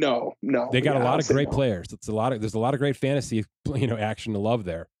 No. They got a lot of great players. There's a lot of great fantasy, action to love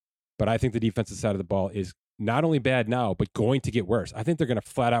there. But I think the defensive side of the ball is not only bad now, but going to get worse. I think they're going to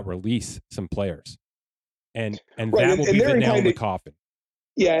flat out release some players, and that will be the nail in the coffin.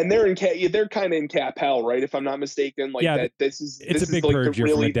 Yeah, and they're kind of in cap hell, right? If I'm not mistaken, like that. This is a big purge year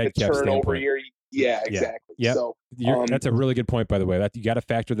from a dead cap standpoint. year. Yeah, exactly. Yep. So That's a really good point, by the way. That you got to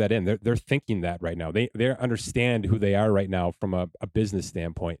factor that in. They're thinking that right now. They understand who they are right now from a business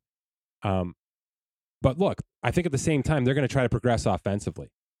standpoint. But look, I think at the same time they're going to try to progress offensively.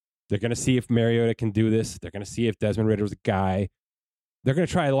 They're going to see if Mariota can do this. They're going to see if Desmond Ridder was a guy. They're going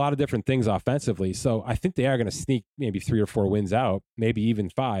to try a lot of different things offensively. So I think they are going to sneak maybe 3 or 4 wins out, maybe even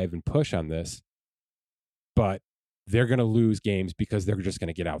 5, and push on this. But they're going to lose games because they're just going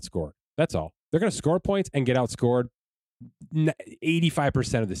to get outscored. That's all. They're going to score points and get outscored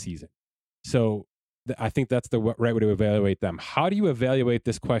 85% of the season. So I think that's the right way to evaluate them. How do you evaluate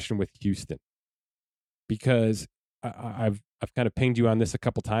this question with Houston? Because I've kind of pinged you on this a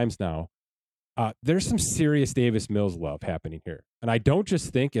couple times now. There's some serious Davis Mills love happening here. And I don't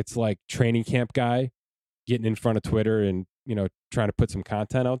just think it's like training camp guy getting in front of Twitter and, trying to put some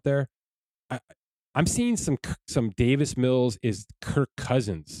content out there. I'm seeing some Davis Mills is Kirk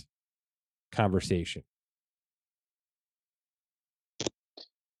Cousins conversation.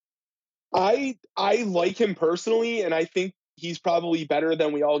 I like him personally, and I think he's probably better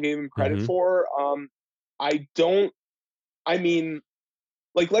than we all gave him credit for.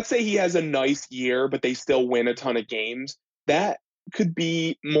 Let's say he has a nice year, but they still win a ton of games. That could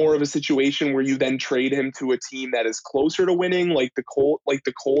be more of a situation where you then trade him to a team that is closer to winning, like the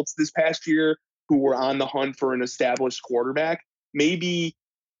Colts this past year, who were on the hunt for an established quarterback. Or maybe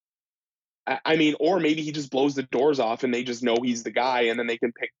he just blows the doors off and they just know he's the guy, and then they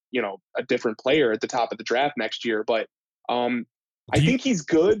can pick, a different player at the top of the draft next year. But I think he's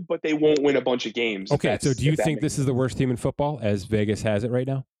good, but they won't win a bunch of games. Okay, so do you think this is the worst team in football as Vegas has it right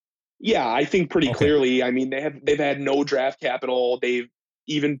now? Yeah, I think pretty clearly. I mean, they've had no draft capital. They've,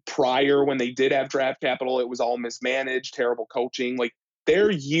 even prior when they did have draft capital, it was all mismanaged, terrible coaching. Like, they're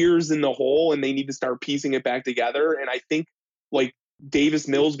years in the hole and they need to start piecing it back together. And I think Davis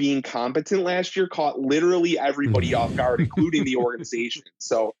Mills being competent last year caught literally everybody off guard, including the organization.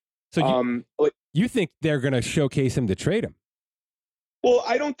 So you think they're going to showcase him to trade him? Well,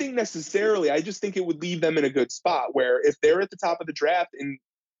 I don't think necessarily. I just think it would leave them in a good spot where if they're at the top of the draft and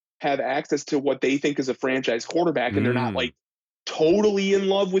have access to what they think is a franchise quarterback, and they're not totally in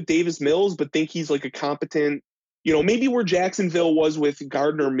love with Davis Mills, but think he's like a competent, maybe where Jacksonville was with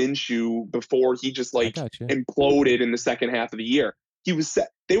Gardner Minshew before he just imploded in the second half of the year.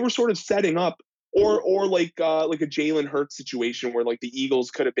 They were sort of setting up, or like a Jalen Hurts situation where the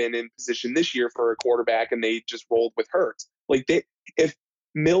Eagles could have been in position this year for a quarterback and they just rolled with Hurts. If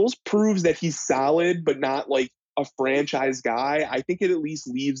Mills proves that he's solid but not a franchise guy, I think it at least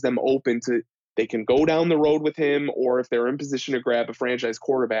leaves them open to, they can go down the road with him, or if they're in position to grab a franchise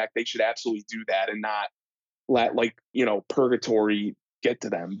quarterback, they should absolutely do that and not let purgatory get to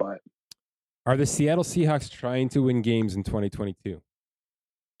them. But are the Seattle Seahawks trying to win games in 2022?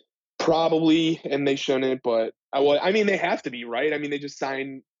 Probably, and they shouldn't, but they have to be, right? I mean, they just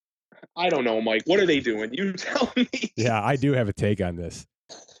signed, I don't know, Mike. What are they doing? You tell me. Yeah, I do have a take on this.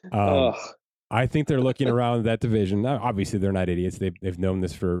 I think they're looking around that division. Now, obviously, they're not idiots. They've known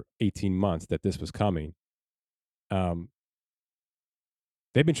this for 18 months that this was coming. They've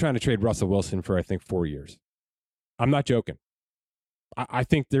been trying to trade Russell Wilson for, I think, 4 years. I'm not joking. I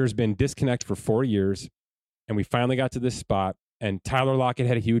think there's been disconnect for 4 years, and we finally got to this spot, and Tyler Lockett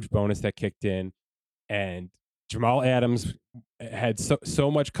had a huge bonus that kicked in, and Jamal Adams had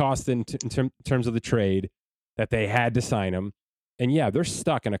so much cost in terms of the trade that they had to sign him. And yeah, they're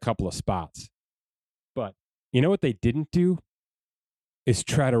stuck in a couple of spots. But you know what they didn't do is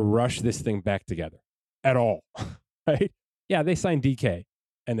try to rush this thing back together at all, right? Yeah, they signed DK,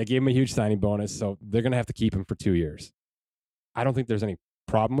 and they gave him a huge signing bonus, so they're going to have to keep him for 2 years. I don't think there's any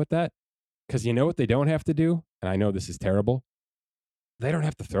problem with that, because you know what they don't have to do? And I know this is terrible. They don't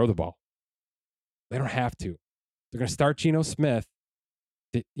have to throw the ball. They don't have to. They're going to start Geno Smith.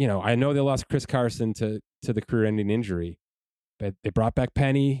 I know they lost Chris Carson to the career-ending injury, but they brought back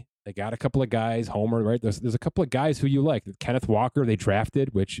Penny. They got a couple of guys, Homer, right? There's a couple of guys who you like. Kenneth Walker they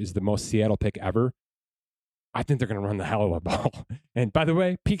drafted, which is the most Seattle pick ever. I think they're going to run the hell of a ball. And by the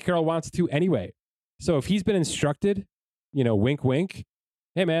way, Pete Carroll wants to anyway. So if he's been instructed, wink, wink,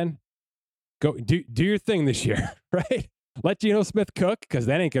 hey, man, go do your thing this year, right? Let Geno Smith cook, because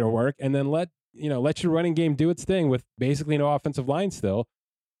that ain't going to work. And then let your running game do its thing with basically no offensive line still.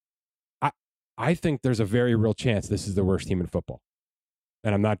 I think there's a very real chance this is the worst team in football.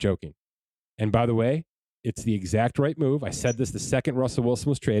 And I'm not joking. And by the way, it's the exact right move. I said this the second Russell Wilson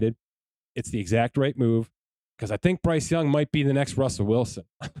was traded. It's the exact right move, because I think Bryce Young might be the next Russell Wilson.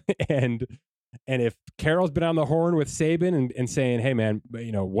 and if Carroll's been on the horn with Saban and saying, hey, man,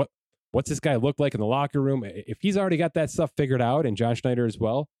 what's this guy look like in the locker room? If he's already got that stuff figured out, and John Schneider as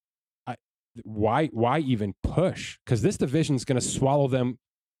well, why even push? Because this division is going to swallow them,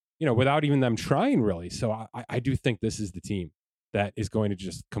 without even them trying really. So I do think this is the team that is going to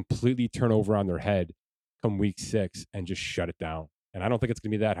just completely turn over on their head come week 6 and just shut it down. And I don't think it's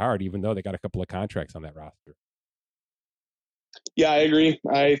going to be that hard, even though they got a couple of contracts on that roster. Yeah, I agree.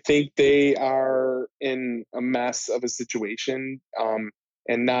 I think they are in a mess of a situation,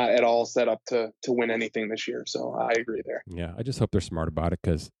 and not at all set up to win anything this year. So I agree there. Yeah, I just hope they're smart about it,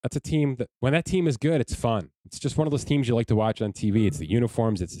 because that's a team that, when that team is good, it's fun. It's just one of those teams you like to watch on TV. It's the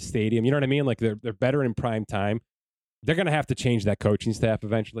uniforms, it's the stadium. You know what I mean? Like they're better in prime time. They're going to have to change that coaching staff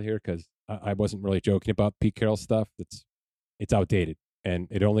eventually here, because I wasn't really joking about Pete Carroll stuff. It's outdated, and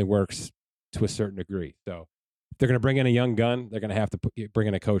it only works to a certain degree. So if they're going to bring in a young gun, they're going to have to bring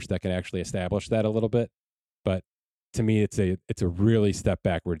in a coach that can actually establish that a little bit. But to me, it's a really step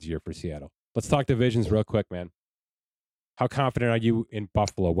backwards year for Seattle. Let's talk divisions real quick, man. How confident are you in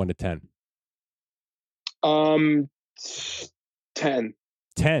Buffalo, 1 to 10? 10.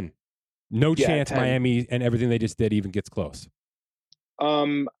 10. No chance 10. Miami and everything they just did even gets close.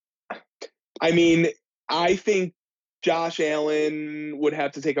 I mean, I think Josh Allen would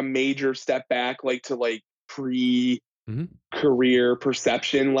have to take a major step back, to pre-career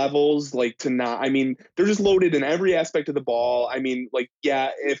perception levels, to not. I mean, they're just loaded in every aspect of the ball. I mean,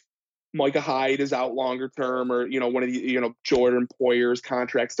 if Micah Hyde is out longer term, or one of the Jordan Poyer's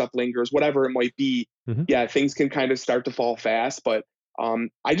contract stuff lingers, whatever it might be, yeah, things can kind of start to fall fast. But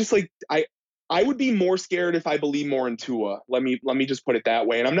I just I would be more scared if I believe more in Tua. Let me just put it that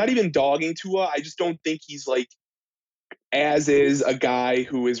way. And I'm not even dogging Tua. I just don't think he's as is a guy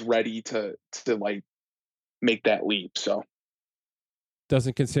who is ready to make that leap. So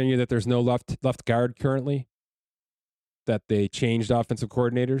doesn't concern you that there's no left guard currently, that they changed offensive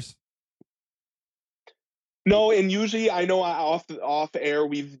coordinators? No, and usually I know off air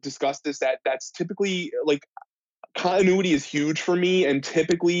we've discussed this, that's typically continuity is huge for me, and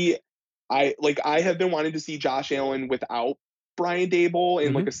typically I have been wanting to see Josh Allen without Brian Daboll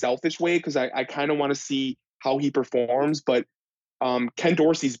in a selfish way, because I kind of want to see how he performs. But Ken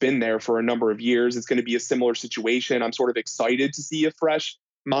Dorsey's been there for a number of years. It's going to be a similar situation. I'm sort of excited to see a fresh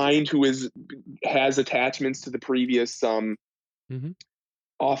mind who has attachments to the previous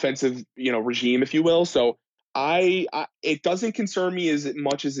offensive regime, if you will. So it doesn't concern me as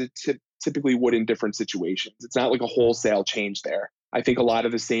much as it typically would in different situations. It's not like a wholesale change there. I think a lot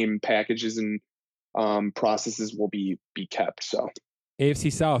of the same packages and processes will be kept. So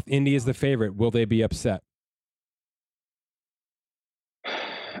AFC South, Indy is the favorite. Will they be upset?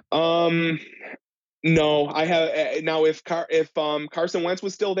 No, I have now. If Carson Wentz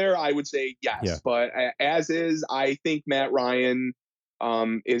was still there, I would say yes. Yeah. But as is, I think Matt Ryan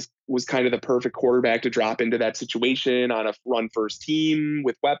was kind of the perfect quarterback to drop into that situation on a run first team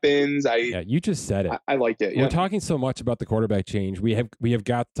with weapons. You just said it. I liked it. We're talking so much about the quarterback change. We have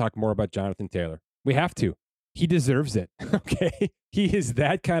got to talk more about Jonathan Taylor. We have to. He deserves it. Okay, he is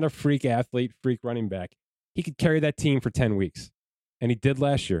that kind of freak athlete, freak running back. He could carry that team for 10 weeks, and he did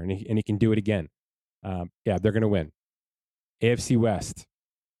last year, and he can do it again. They're going to win. AFC West.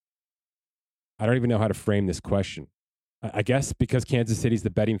 I don't even know how to frame this question. I guess because Kansas City's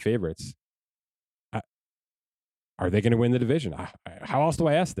the betting favorites. Are they going to win the division? How else do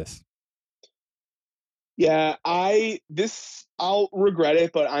I ask this? Yeah, I'll regret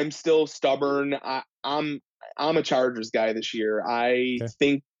it, but I'm still stubborn. I'm a Chargers guy this year. I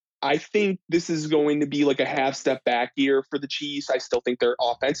think this is going to be a half step back year for the Chiefs. I still think they're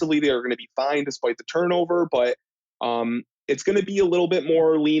going to be fine despite the turnover, but it's going to be a little bit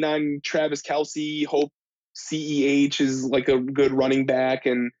more lean on Travis Kelce. Hope CEH is a good running back,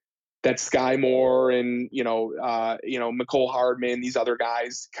 and that Sky Moore and McCole Hardman, these other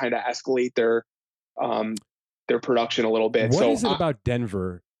guys kind of escalate their production a little bit. What is it about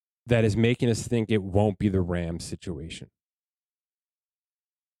Denver that is making us think it won't be the Rams situation?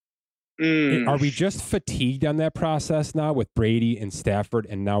 Are we just fatigued on that process now with Brady and Stafford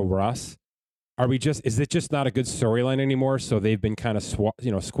and now Russ? Is it just not a good storyline anymore? So they've been kind of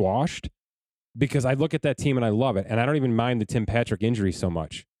squashed? Because I look at that team and I love it, and I don't even mind the Tim Patrick injury so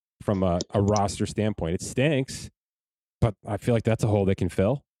much from a roster standpoint. It stinks, but I feel like that's a hole they can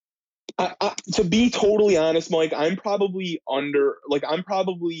fill. To be totally honest, Mike, I'm probably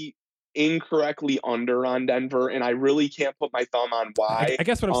incorrectly under on Denver, and I really can't put my thumb on why. I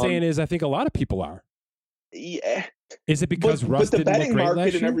guess what I'm saying is I think a lot of people are. Yeah. Is it because Russ didn't look great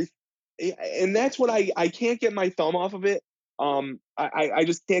last year? And that's what I can't get my thumb off of it. I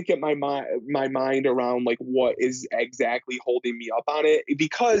just can't get my mind around what is exactly holding me up on it,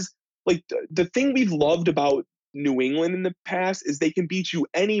 because the thing we've loved about New England in the past is they can beat you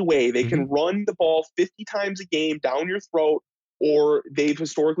any way. They can run the ball 50 times a game down your throat, or they've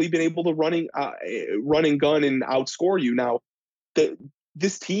historically been able to run and gun and outscore you. Now,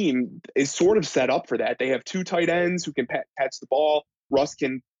 this team is sort of set up for that. They have two tight ends who can catch the ball. Russ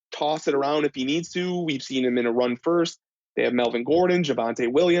can toss it around if he needs to. We've seen him in a run first. They have Melvin Gordon, Javonte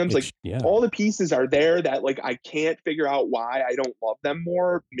Williams. All the pieces are there that I can't figure out why I don't love them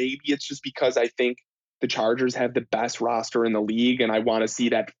more. Maybe it's just because I think the Chargers have the best roster in the league, and I want to see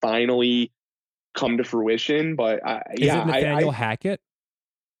that finally come to fruition. But is it Nathaniel Hackett?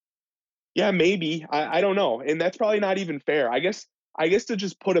 Yeah, maybe. I don't know, and that's probably not even fair. I guess to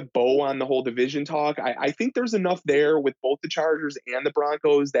just put a bow on the whole division talk, I think there's enough there with both the Chargers and the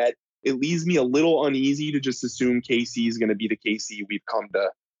Broncos that it leaves me a little uneasy to just assume KC is going to be the KC we've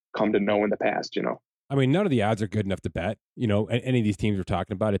come to know in the past. I mean, none of the odds are good enough to bet. Any of these teams we're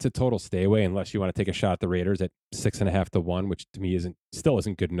talking about, it's a total stay away unless you want to take a shot at the Raiders at 6.5 to 1, which to me still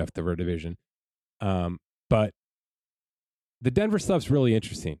isn't good enough for a division. But the Denver stuff's really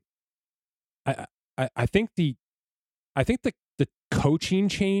interesting. I think the coaching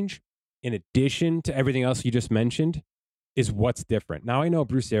change, in addition to everything else you just mentioned, is what's different. Now, I know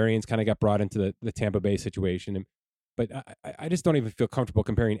Bruce Arians kind of got brought into the Tampa Bay situation, but I just don't even feel comfortable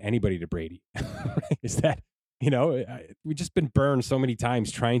comparing anybody to Brady. Is that, we've just been burned so many times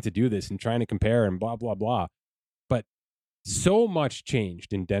trying to do this and trying to compare and blah, blah, blah. But so much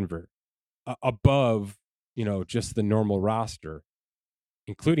changed in Denver above, just the normal roster,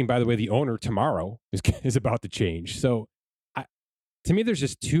 including, by the way, the owner tomorrow is about to change. So to me, there's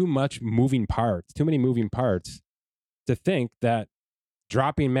just too many moving parts to think that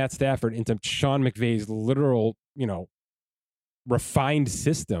dropping Matt Stafford into Sean McVay's literal, refined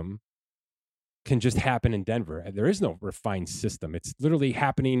system can just happen in Denver. There is no refined system. It's literally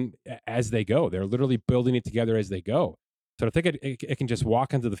happening as they go. They're literally building it together as they go. So to think it can just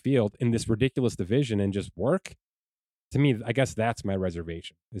walk onto the field in this ridiculous division and just work, to me, I guess that's my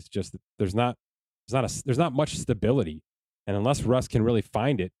reservation. It's just there's not much stability. And unless Russ can really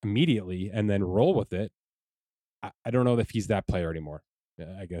find it immediately and then roll with it, I don't know if he's that player anymore,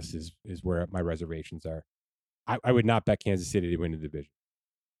 I guess is where my reservations are. I would not bet Kansas City to win the division.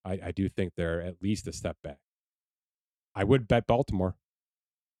 I do think they're at least a step back. I would bet Baltimore.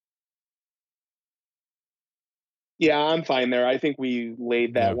 Yeah, I'm fine there. I think we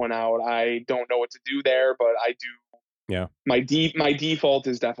laid that one out. I don't know what to do there, but I do. Yeah. My default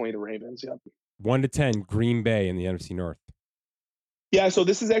is definitely the Ravens. Yeah. 1 to 10, Green Bay in the NFC North. Yeah, so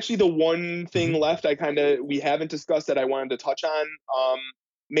this is actually the one thing left we haven't discussed that I wanted to touch on.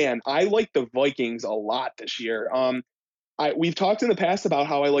 Man, I like the Vikings a lot this year. We've talked in the past about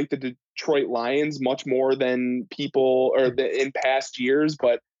how I like the Detroit Lions much more than people in past years,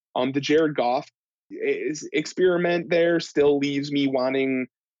 but the Jared Goff experiment there still leaves me wanting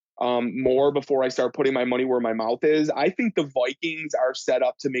more before I start putting my money where my mouth is. I think the Vikings are set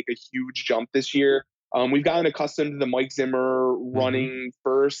up to make a huge jump this year. We've gotten accustomed to the Mike Zimmer running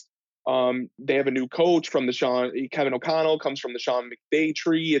first. They have a new coach from Kevin O'Connell comes from the Sean McVay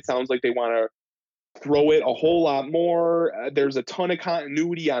tree. It sounds like they want to throw it a whole lot more. There's a ton of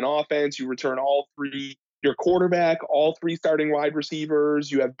continuity on offense. You return all three, your quarterback, all three starting wide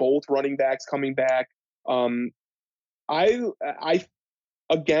receivers. You have both running backs coming back. I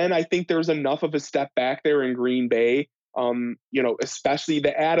think there's enough of a step back there in Green Bay. Especially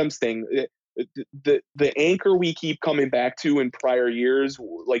the Adams thing. The anchor we keep coming back to in prior years,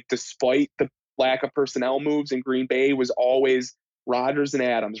 despite the lack of personnel moves in Green Bay, was always Rodgers and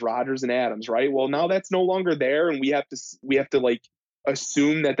Adams, right? Well, now that's no longer there, and we have to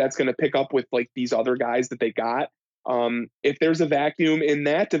assume that that's going to pick up with these other guys that they got. If there's a vacuum in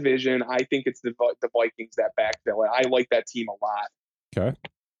that division, I think it's the Vikings that backfill it. I like that team a lot. Okay.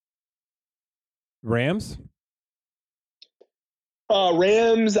 Rams.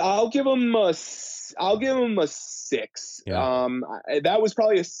 Rams, I'll give them a 6. Yeah. That was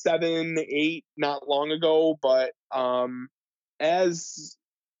probably a 7, 8 not long ago, but as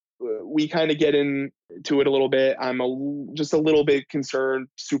we kind of get into it a little bit, I'm just a little bit concerned.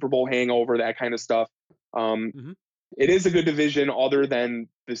 Super Bowl hangover, that kind of stuff. It is a good division, other than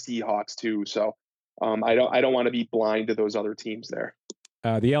the Seahawks too. So I don't want to be blind to those other teams there.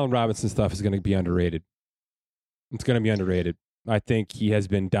 The Allen Robinson stuff is going to be underrated. It's going to be underrated. I think he has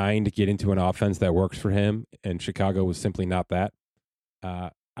been dying to get into an offense that works for him, and Chicago was simply not that.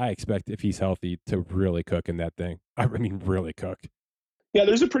 I expect, if he's healthy, to really cook in that thing. I mean, really cook. Yeah,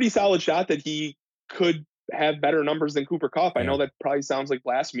 there's a pretty solid shot that he could have better numbers than Cooper Kupp. I know that probably sounds like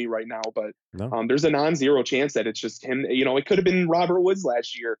blasphemy right now, but there's a non-zero chance that it's just him. It could have been Robert Woods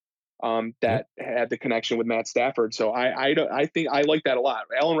last year. that had the connection with Matt Stafford. So I think I like that a lot.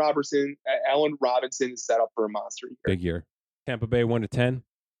 Allen Robinson is set up for a monster year. Big year. Tampa Bay 1-10.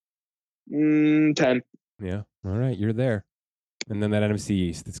 10. Yeah. All right, you're there. And then that NFC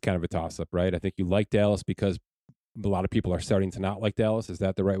East, it's kind of a toss-up, right? I think you like Dallas because a lot of people are starting to not like Dallas. Is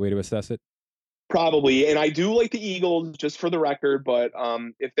that the right way to assess it? Probably. And I do like the Eagles, just for the record, but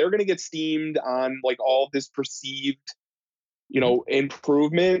if they're going to get steamed on like all this perceived,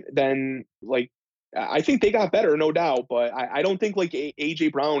 improvement, then like I think they got better, no doubt. But I don't think like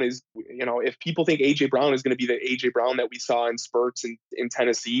AJ Brown is, if people think AJ Brown is going to be the AJ Brown that we saw in spurts in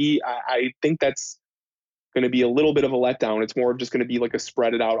Tennessee, I think that's going to be a little bit of a letdown. It's more of just going to be like a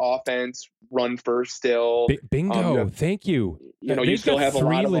spread it out offense, run first still. Bingo. Thank you. You still have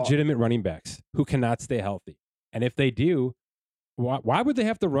three legitimate running backs who cannot stay healthy. And if they do, why would they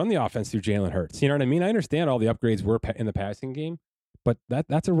have to run the offense through Jalen Hurts? You know what I mean? I understand all the upgrades were in the passing game, but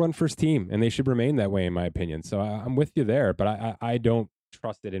that's a run first team, and they should remain that way, in my opinion. So I'm with you there, but I don't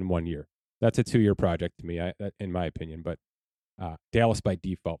trust it in 1 year. That's a 2-year project to me, in my opinion. But Dallas by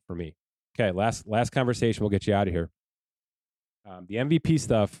default for me. Okay, last conversation. We'll get you out of here. The MVP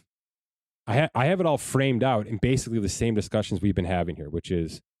stuff, I have it all framed out in basically the same discussions we've been having here, which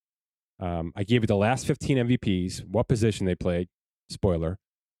is I gave you the last 15 MVPs, what position they played, spoiler,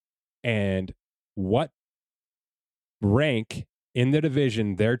 and what rank in the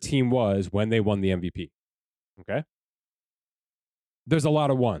division their team was when they won the MVP. Okay? There's a lot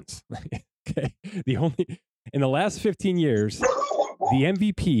of ones. Okay? In the last 15 years, the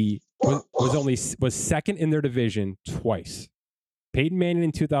MVP was second in their division twice. Peyton Manning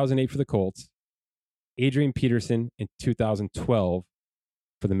in 2008 for the Colts, Adrian Peterson in 2012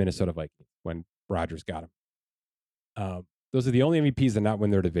 for the Minnesota Vikings when Rodgers got him. Those are the only MVPs that not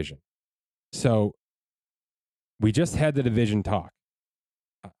win their division. So we just had the division talk.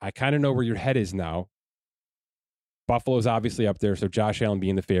 I kind of know where your head is now. Buffalo's obviously up there, so Josh Allen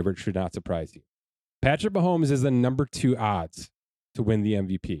being the favorite should not surprise you. Patrick Mahomes is the number 2 odds to win the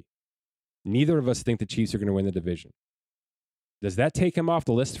MVP. Neither of us think the Chiefs are going to win the division. Does that take him off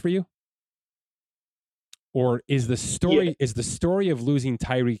the list for you? Or is the story of losing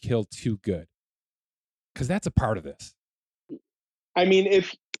Tyreek Hill too good? Because that's a part of this. I mean,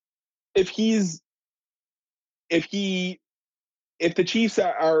 if the Chiefs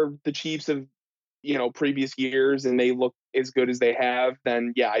are the Chiefs of previous years and they look as good as they have,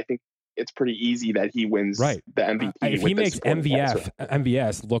 then yeah, I think it's pretty easy that he wins the MVP. If he makes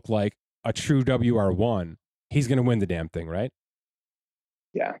MVS look like a true WR1, he's going to win the damn thing, right?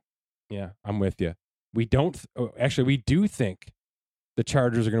 Yeah, I'm with you. We do think the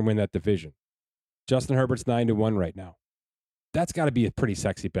Chargers are going to win that division. Justin Herbert's 9-1 right now. That's got to be a pretty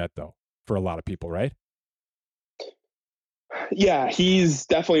sexy bet, though, for a lot of people, right? Yeah, he's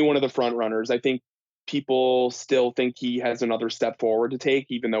definitely one of the front runners. I think people still think he has another step forward to take,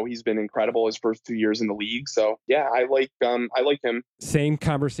 even though he's been incredible his first 2 years in the league. So yeah, I like him. Same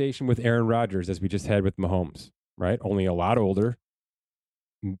conversation with Aaron Rodgers as we just had with Mahomes, right? Only a lot older,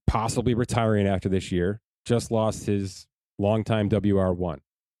 possibly retiring after this year. Just lost his longtime WR1.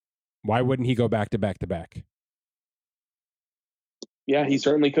 Why wouldn't he go back to back to back? Yeah, he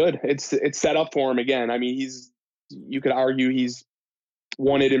certainly could. It's set up for him again. I mean, you could argue he's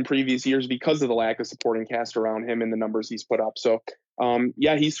won it in previous years because of the lack of supporting cast around him and the numbers he's put up. So,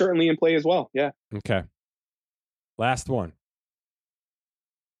 yeah, he's certainly in play as well. Yeah. Okay. Last one.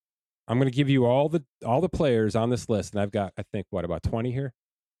 I'm going to give you all the players on this list, and I've got, I think, about 20 here?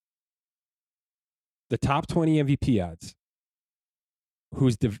 The top 20 MVP odds,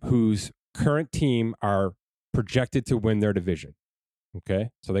 whose current team are projected to win their division. Okay?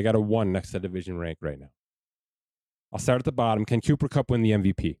 So they got a 1 next to division rank right now. I'll start at the bottom. Can Cooper Kupp win the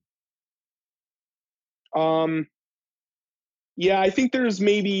MVP? Yeah, I think there's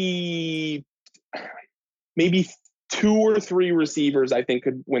maybe 2 or 3 receivers I think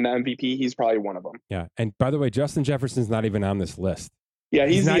could win the MVP. He's probably one of them. Yeah. And by the way, Justin Jefferson's not even on this list. Yeah,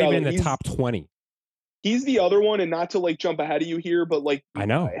 he's not even in the top 20. He's the other one, and not to like jump ahead of you here, but like I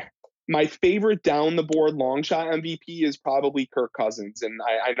know. My favorite down the board long shot MVP is probably Kirk Cousins. And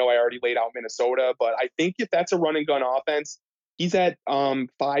I know I already laid out Minnesota, but I think if that's a run and gun offense, he's at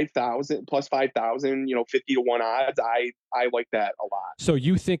 5,000 plus 5,000, 50 to 1 odds. I like that a lot. So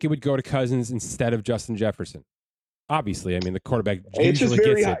you think it would go to Cousins instead of Justin Jefferson? Obviously, I mean, the quarterback it's usually just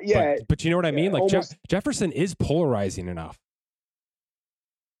very gets it. Yeah, but you know what I mean? Like almost, Jefferson is polarizing enough.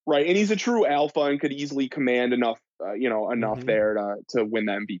 Right. And he's a true alpha and could easily command enough there to win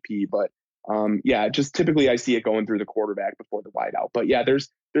the MVP. But yeah, just typically I see it going through the quarterback before the wideout. But yeah,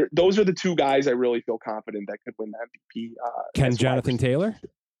 those are the 2 guys I really feel confident that could win the MVP. Can Jonathan Taylor?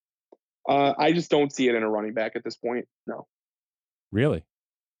 I just don't see it in a running back at this point. No. Really?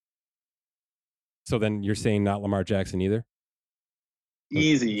 So then you're saying not Lamar Jackson either?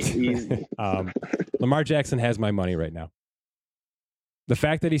 Easy. Lamar Jackson has my money right now. The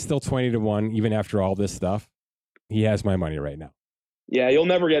fact that he's still 20-1, even after all this stuff, he has my money right now. Yeah, you'll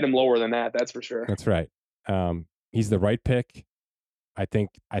never get him lower than that. That's for sure. That's right. He's the right pick. I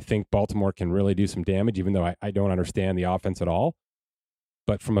think Baltimore can really do some damage, even though I don't understand the offense at all.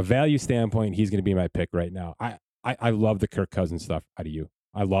 But from a value standpoint, he's going to be my pick right now. I love the Kirk Cousins stuff out of you.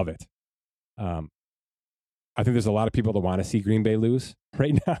 I love it. I think there's a lot of people that want to see Green Bay lose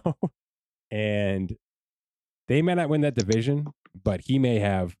right now. And they may not win that division, but he may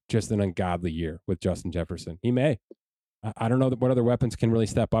have just an ungodly year with Justin Jefferson. He may. I don't know what other weapons can really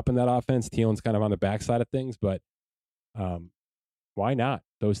step up in that offense. Thielen's kind of on the backside of things, but why not?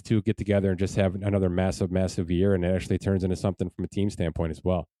 Those two get together and just have another massive year, and it actually turns into something from a team standpoint as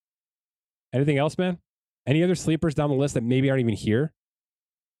well. Anything else, man? Any other sleepers down the list that maybe aren't even here?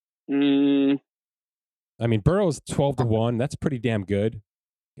 I mean, Burrow's 12-1. That's pretty damn good.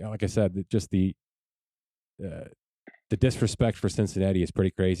 You know, like I said, just the disrespect for Cincinnati is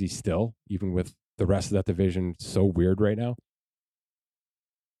pretty crazy still, even with the rest of that division so weird right now.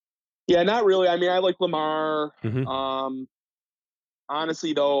 Yeah, not really. I mean, I like Lamar. Mm-hmm.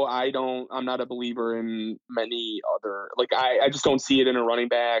 Honestly, though, I'm not a believer in many other. Like, I just don't see it in a running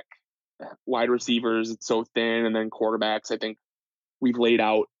back. Wide receivers, it's so thin, and then quarterbacks. I think we've laid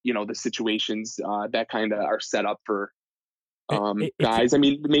out, the situations that kind of are set up for guys. I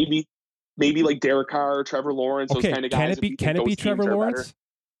mean, maybe like Derek Carr, Trevor Lawrence, those kind of guys. Can it be Trevor Lawrence?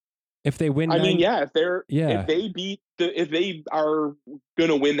 If they win, if they are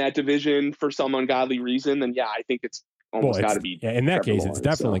gonna win that division for some ungodly reason, then I think it's almost got to be. Yeah, in that Trevor case, Lawrence, it's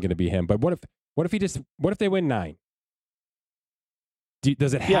definitely going to be him. But what if they win 9?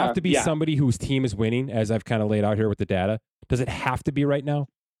 Does it have to be somebody whose team is winning, as I've kind of laid out here with the data? Does it have to be right now?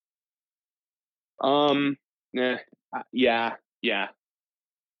 Yeah.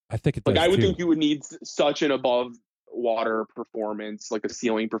 I think it does. I would think you would need such an above water performance, like a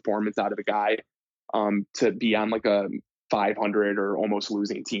ceiling performance out of a guy, to be on like a 500 or almost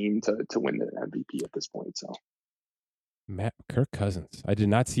losing team to win the MVP at this point. So, Kirk Cousins, I did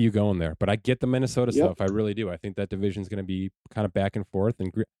not see you going there, but I get the Minnesota stuff. I really do. I think that division is going to be kind of back and forth,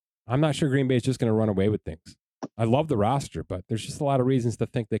 and I'm not sure Green Bay is just going to run away with things. I love the roster, but there's just a lot of reasons to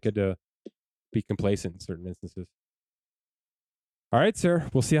think they could be complacent in certain instances. All right, sir.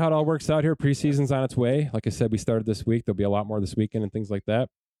 We'll see how it all works out here. Preseason's on its way. Like I said, we started this week. There'll be a lot more this weekend and things like that.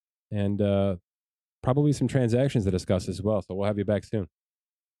 And probably some transactions to discuss as well. So we'll have you back soon.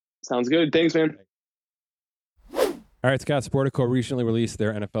 Sounds good. Thanks, man. All right, Scott. Sportico recently released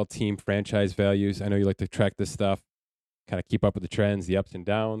their NFL team franchise values. I know you like to track this stuff, kind of keep up with the trends, the ups and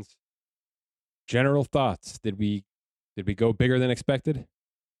downs. General thoughts. Did we go bigger than expected?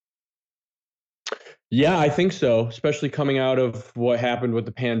 Yeah, I think so, especially coming out of what happened with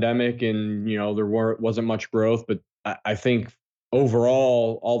the pandemic and, there wasn't much growth. But I think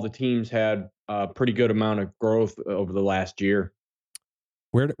overall, all the teams had a pretty good amount of growth over the last year.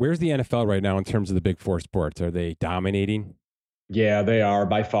 Where's the NFL right now in terms of the big four sports? Are they dominating? Yeah, they are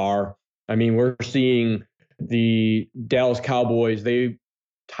by far. I mean, we're seeing the Dallas Cowboys, they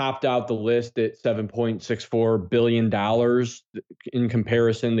topped out the list at $7.64 billion. In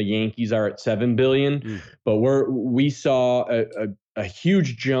comparison, the Yankees are at $7 billion. But we saw a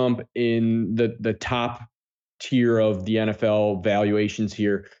huge jump in the top tier of the NFL valuations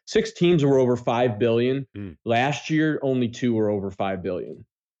here. 6 teams were over $5 billion. Last year, only 2 were over $5 billion.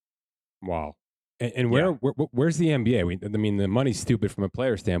 Wow. And where's the NBA? I mean, the money's stupid from a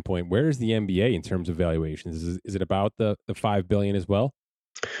player standpoint. Where is the NBA in terms of valuations? Is it about the $5 billion as well?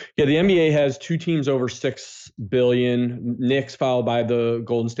 Yeah, the NBA has 2 teams over $6 billion. Knicks followed by the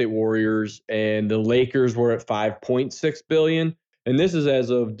Golden State Warriors, and the Lakers were at $5.6 billion. And this is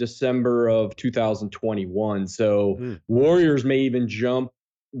as of December of 2021. So Warriors may even jump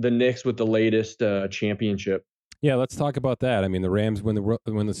the Knicks with the latest championship. Yeah, let's talk about that. I mean, the Rams win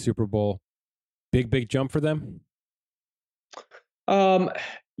the Super Bowl. Big jump for them.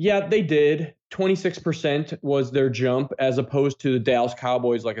 Yeah, they did. 26% was their jump, as opposed to the Dallas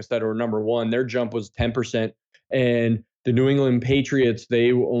Cowboys, like I said, were number 1. Their jump was 10%. And the New England Patriots,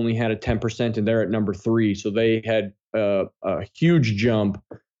 they only had a 10%, and they're at number 3. So they had a huge jump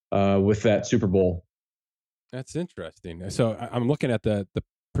with that Super Bowl. That's interesting. So I'm looking at the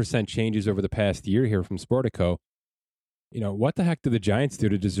percent changes over the past year here from Sportico. What the heck did the Giants do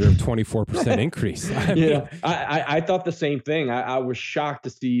to deserve 24% increase? I thought the same thing. I was shocked to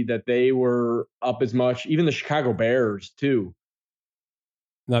see that they were up as much. Even the Chicago Bears, too.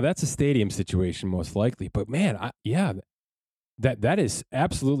 Now that's a stadium situation most likely, but man, that is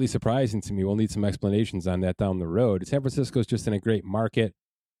absolutely surprising to me. We'll need some explanations on that down the road. San Francisco's just in a great market.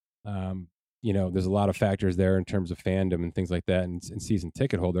 There's a lot of factors there in terms of fandom and things like that, and season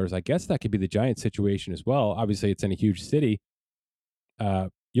ticket holders. I guess that could be the Giants situation as well. Obviously, it's in a huge city.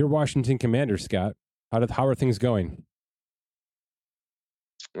 Your Washington Commanders, Scott. How are things going?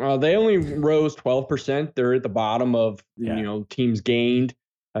 They only rose 12%. They're at the bottom of teams gained.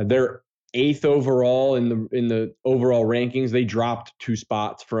 They're 8th overall in the overall rankings. They dropped 2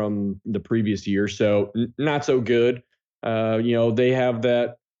 spots from the previous year, so not so good. They have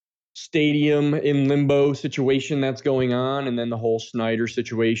that stadium in limbo situation that's going on, and then the whole Snyder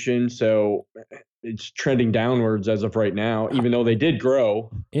situation. So it's trending downwards as of right now, even though they did grow.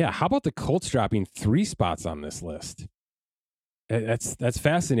 Yeah. How about the Colts dropping 3 spots on this list? That's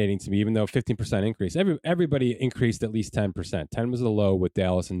fascinating to me, even though 15% increase. Everybody increased at least 10%. 10 was the low with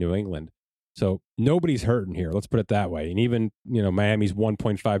Dallas and New England. So nobody's hurting here. Let's put it that way. And even, Miami's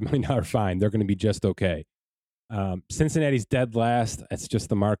 $1.5 million fine, they're going to be just okay. Cincinnati's dead last. It's just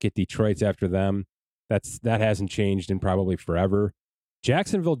the market. Detroit's after them. That hasn't changed in probably forever.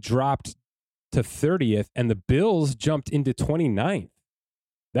 Jacksonville dropped to 30th, and the Bills jumped into 29th.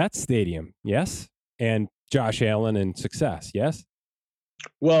 That's stadium, yes? And Josh Allen and success, yes?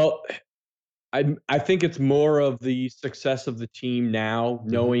 Well, I think it's more of the success of the team now,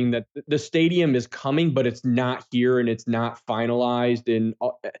 knowing that the stadium is coming, but it's not here and it's not finalized, and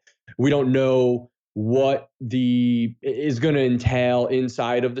we don't know what is going to entail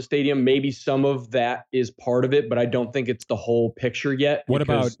inside of the stadium. Maybe some of that is part of it, but I don't think it's the whole picture yet. What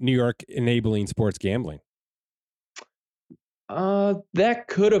about New York enabling sports gambling? That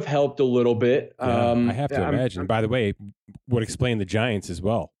could have helped a little bit. Yeah, I have to imagine. By the way, would explain the Giants as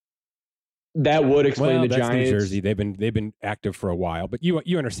well. That would explain the that's Giants. New Jersey. They've been active for a while, but you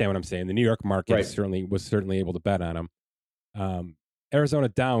understand what I'm saying. The New York market was certainly able to bet on them. Arizona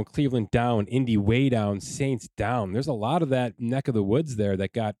down, Cleveland down, Indy way down, Saints down. There's a lot of that neck of the woods there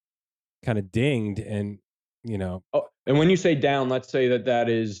that got kind of dinged, and Oh, and when you say down, let's say that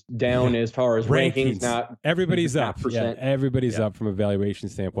is down as far as rankings. Not everybody's not up. percent. Yeah, everybody's up from a valuation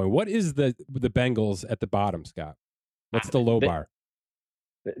standpoint. What is the Bengals at the bottom, Scott? What's the low bar?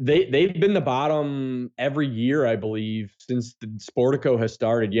 They've been the bottom every year, I believe, since the Sportico has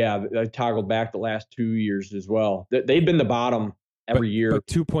started. Yeah, I toggled back the last 2 years as well. They've been the bottom every year. But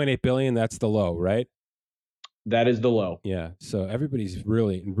 $2.8 billion, that's the low, right? That is the low. Yeah. So everybody's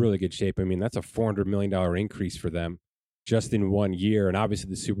really in really good shape. I mean, that's a $400 million increase for them just in 1 year. And obviously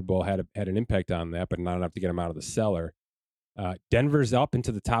the Super Bowl had an impact on that, but not enough to get them out of the cellar. Denver's up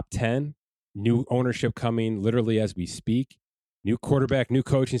into the top 10. New ownership coming literally as we speak. New quarterback, new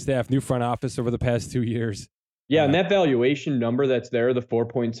coaching staff, new front office over the past 2 years. Yeah, and that valuation number that's there, the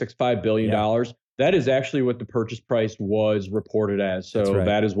 $4.65 billion, that is actually what the purchase price was reported as. So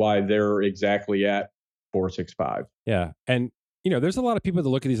that is why they're exactly at 465. Yeah. And, there's a lot of people that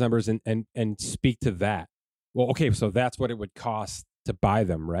look at these numbers and speak to that. Well, okay, so that's what it would cost to buy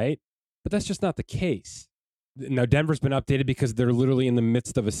them, right? But that's just not the case. Now, Denver's been updated because they're literally in the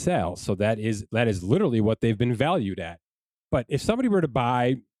midst of a sale. So that is literally what they've been valued at. But if somebody were to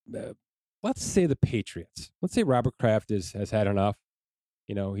buy, let's say the Patriots, let's say Robert Kraft has had enough.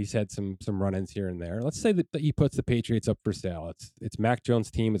 He's had some run-ins here and there. Let's say that he puts the Patriots up for sale. It's Mac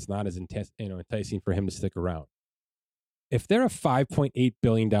Jones' team. It's not as enticing for him to stick around. If they're a $5.8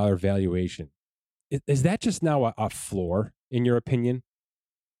 billion valuation, is that just now a floor, in your opinion,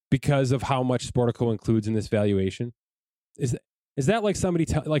 because of how much Sportico includes in this valuation? Is that like somebody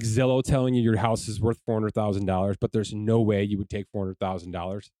like Zillow telling you your house is worth $400,000, but there's no way you would take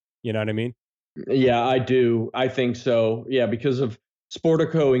 $400,000? You know what I mean? Yeah, I do. I think so. Yeah, because of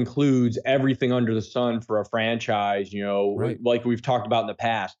Sportico includes everything under the sun for a franchise. Like we've talked about in the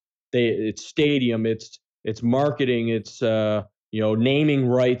past. It's stadium, it's marketing, it's naming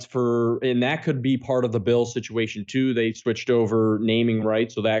rights and that could be part of the Bills situation too. They switched over naming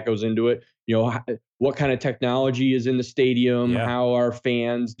rights, so that goes into it. What kind of technology is in the stadium? Yeah. How are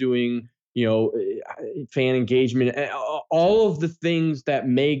fans doing? Fan engagement, all of the things that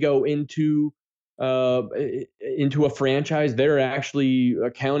may go into a franchise, they're actually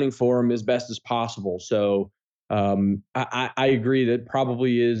accounting for them as best as possible. So I agree that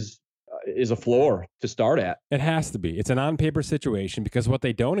probably is a floor to start at. It has to be. It's an on-paper situation because what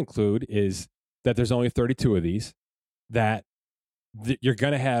they don't include is that there's only 32 of these, that you're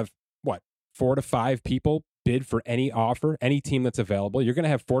going to have, 4 to 5 people bid for any offer, any team that's available. You're going to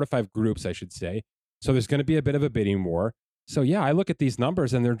have 4 to 5 groups, I should say. So there's going to be a bit of a bidding war. So yeah, I look at these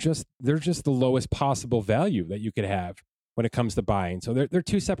numbers and they're just the lowest possible value that you could have when it comes to buying. So they're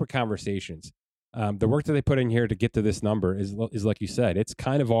two separate conversations. The work that they put in here to get to this number is like you said, it's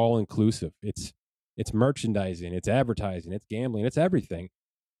kind of all inclusive. It's merchandising, it's advertising, it's gambling, it's everything.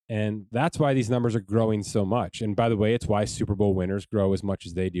 And that's why these numbers are growing so much. And by the way, it's why Super Bowl winners grow as much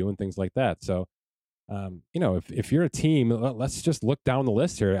as they do and things like that. So, if you're a team, let's just look down the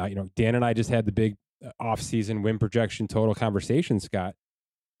list here. Dan and I just had the big off-season win projection total conversation, Scott.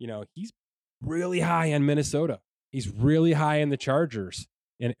 He's really high on Minnesota. He's really high on the Chargers,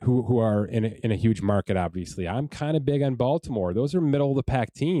 and who are in a huge market, obviously. I'm kind of big on Baltimore. Those are middle of the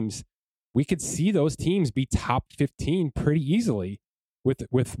pack teams. We could see those teams be top 15 pretty easily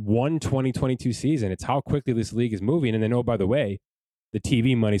with one 2022 season. It's how quickly this league is moving. And then, oh, by the way, the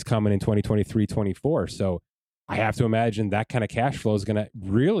TV money's coming in 2023, 24. So I have to imagine that kind of cash flow is going to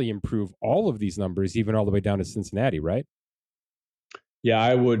really improve all of these numbers, even all the way down to Cincinnati, right? Yeah,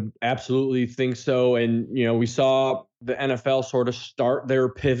 I would absolutely think so. And, we saw the NFL sort of start their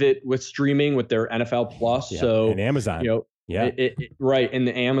pivot with streaming with their NFL Plus. Yeah, so and Amazon. Right. In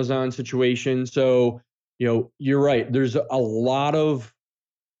the Amazon situation. So, you're right. There's a lot of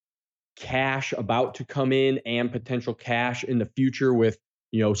cash about to come in and potential cash in the future with,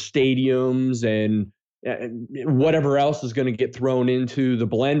 stadiums and whatever else is going to get thrown into the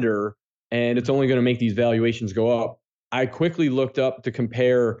blender. And it's only going to make these valuations go up. I quickly looked up to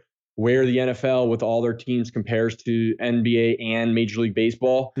compare where the NFL with all their teams compares to NBA and Major League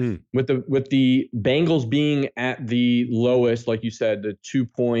Baseball. With the Bengals being at the lowest, like you said, the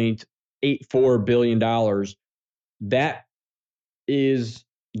 $2.84 billion, that is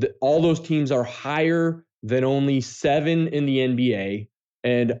all those teams are higher than only 7 in the NBA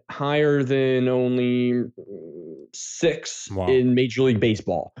and higher than only 6 in Major League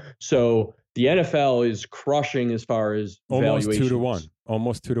Baseball. So the NFL is crushing as far as almost valuations. 2-1.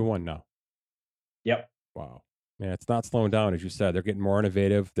 Almost 2-1 now. Yep. Wow. Man, it's not slowing down, as you said. They're getting more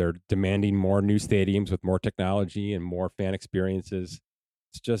innovative. They're demanding more new stadiums with more technology and more fan experiences.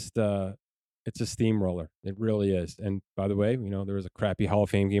 It's just, it's a steamroller. It really is. And by the way, there was a crappy Hall of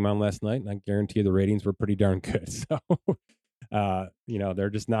Fame game on last night, and I guarantee the ratings were pretty darn good. So, they're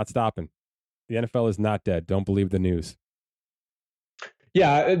just not stopping. The NFL is not dead. Don't believe the news.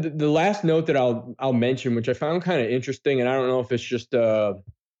 Yeah, the last note that I'll mention, which I found kind of interesting, and I don't know if it's just an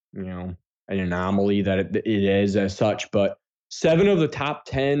anomaly that it is as such, but 7 of the top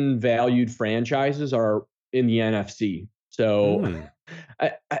 10 valued franchises are in the NFC. So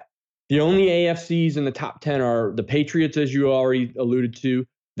the only AFCs in the top 10 are the Patriots, as you already alluded to,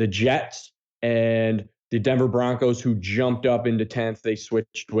 the Jets, and the Denver Broncos, who jumped up into 10th. They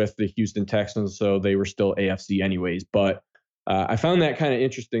switched with the Houston Texans, so they were still AFC anyways. But I found that kind of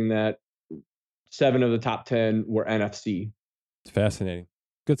interesting that 7 of the top 10 were NFC. It's fascinating.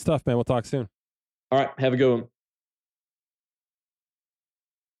 Good stuff, man. We'll talk soon. All right. Have a good one.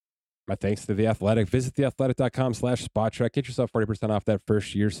 My thanks to The Athletic. Visit theathletic.com/SpotTrack. Get yourself 40% off that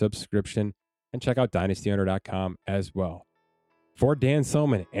first year subscription, and check out dynastyowner.com as well. For Dan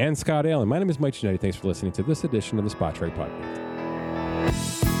Soman and Scott Allen, my name is Mike Giannetti. Thanks for listening to this edition of the Spot Track Podcast.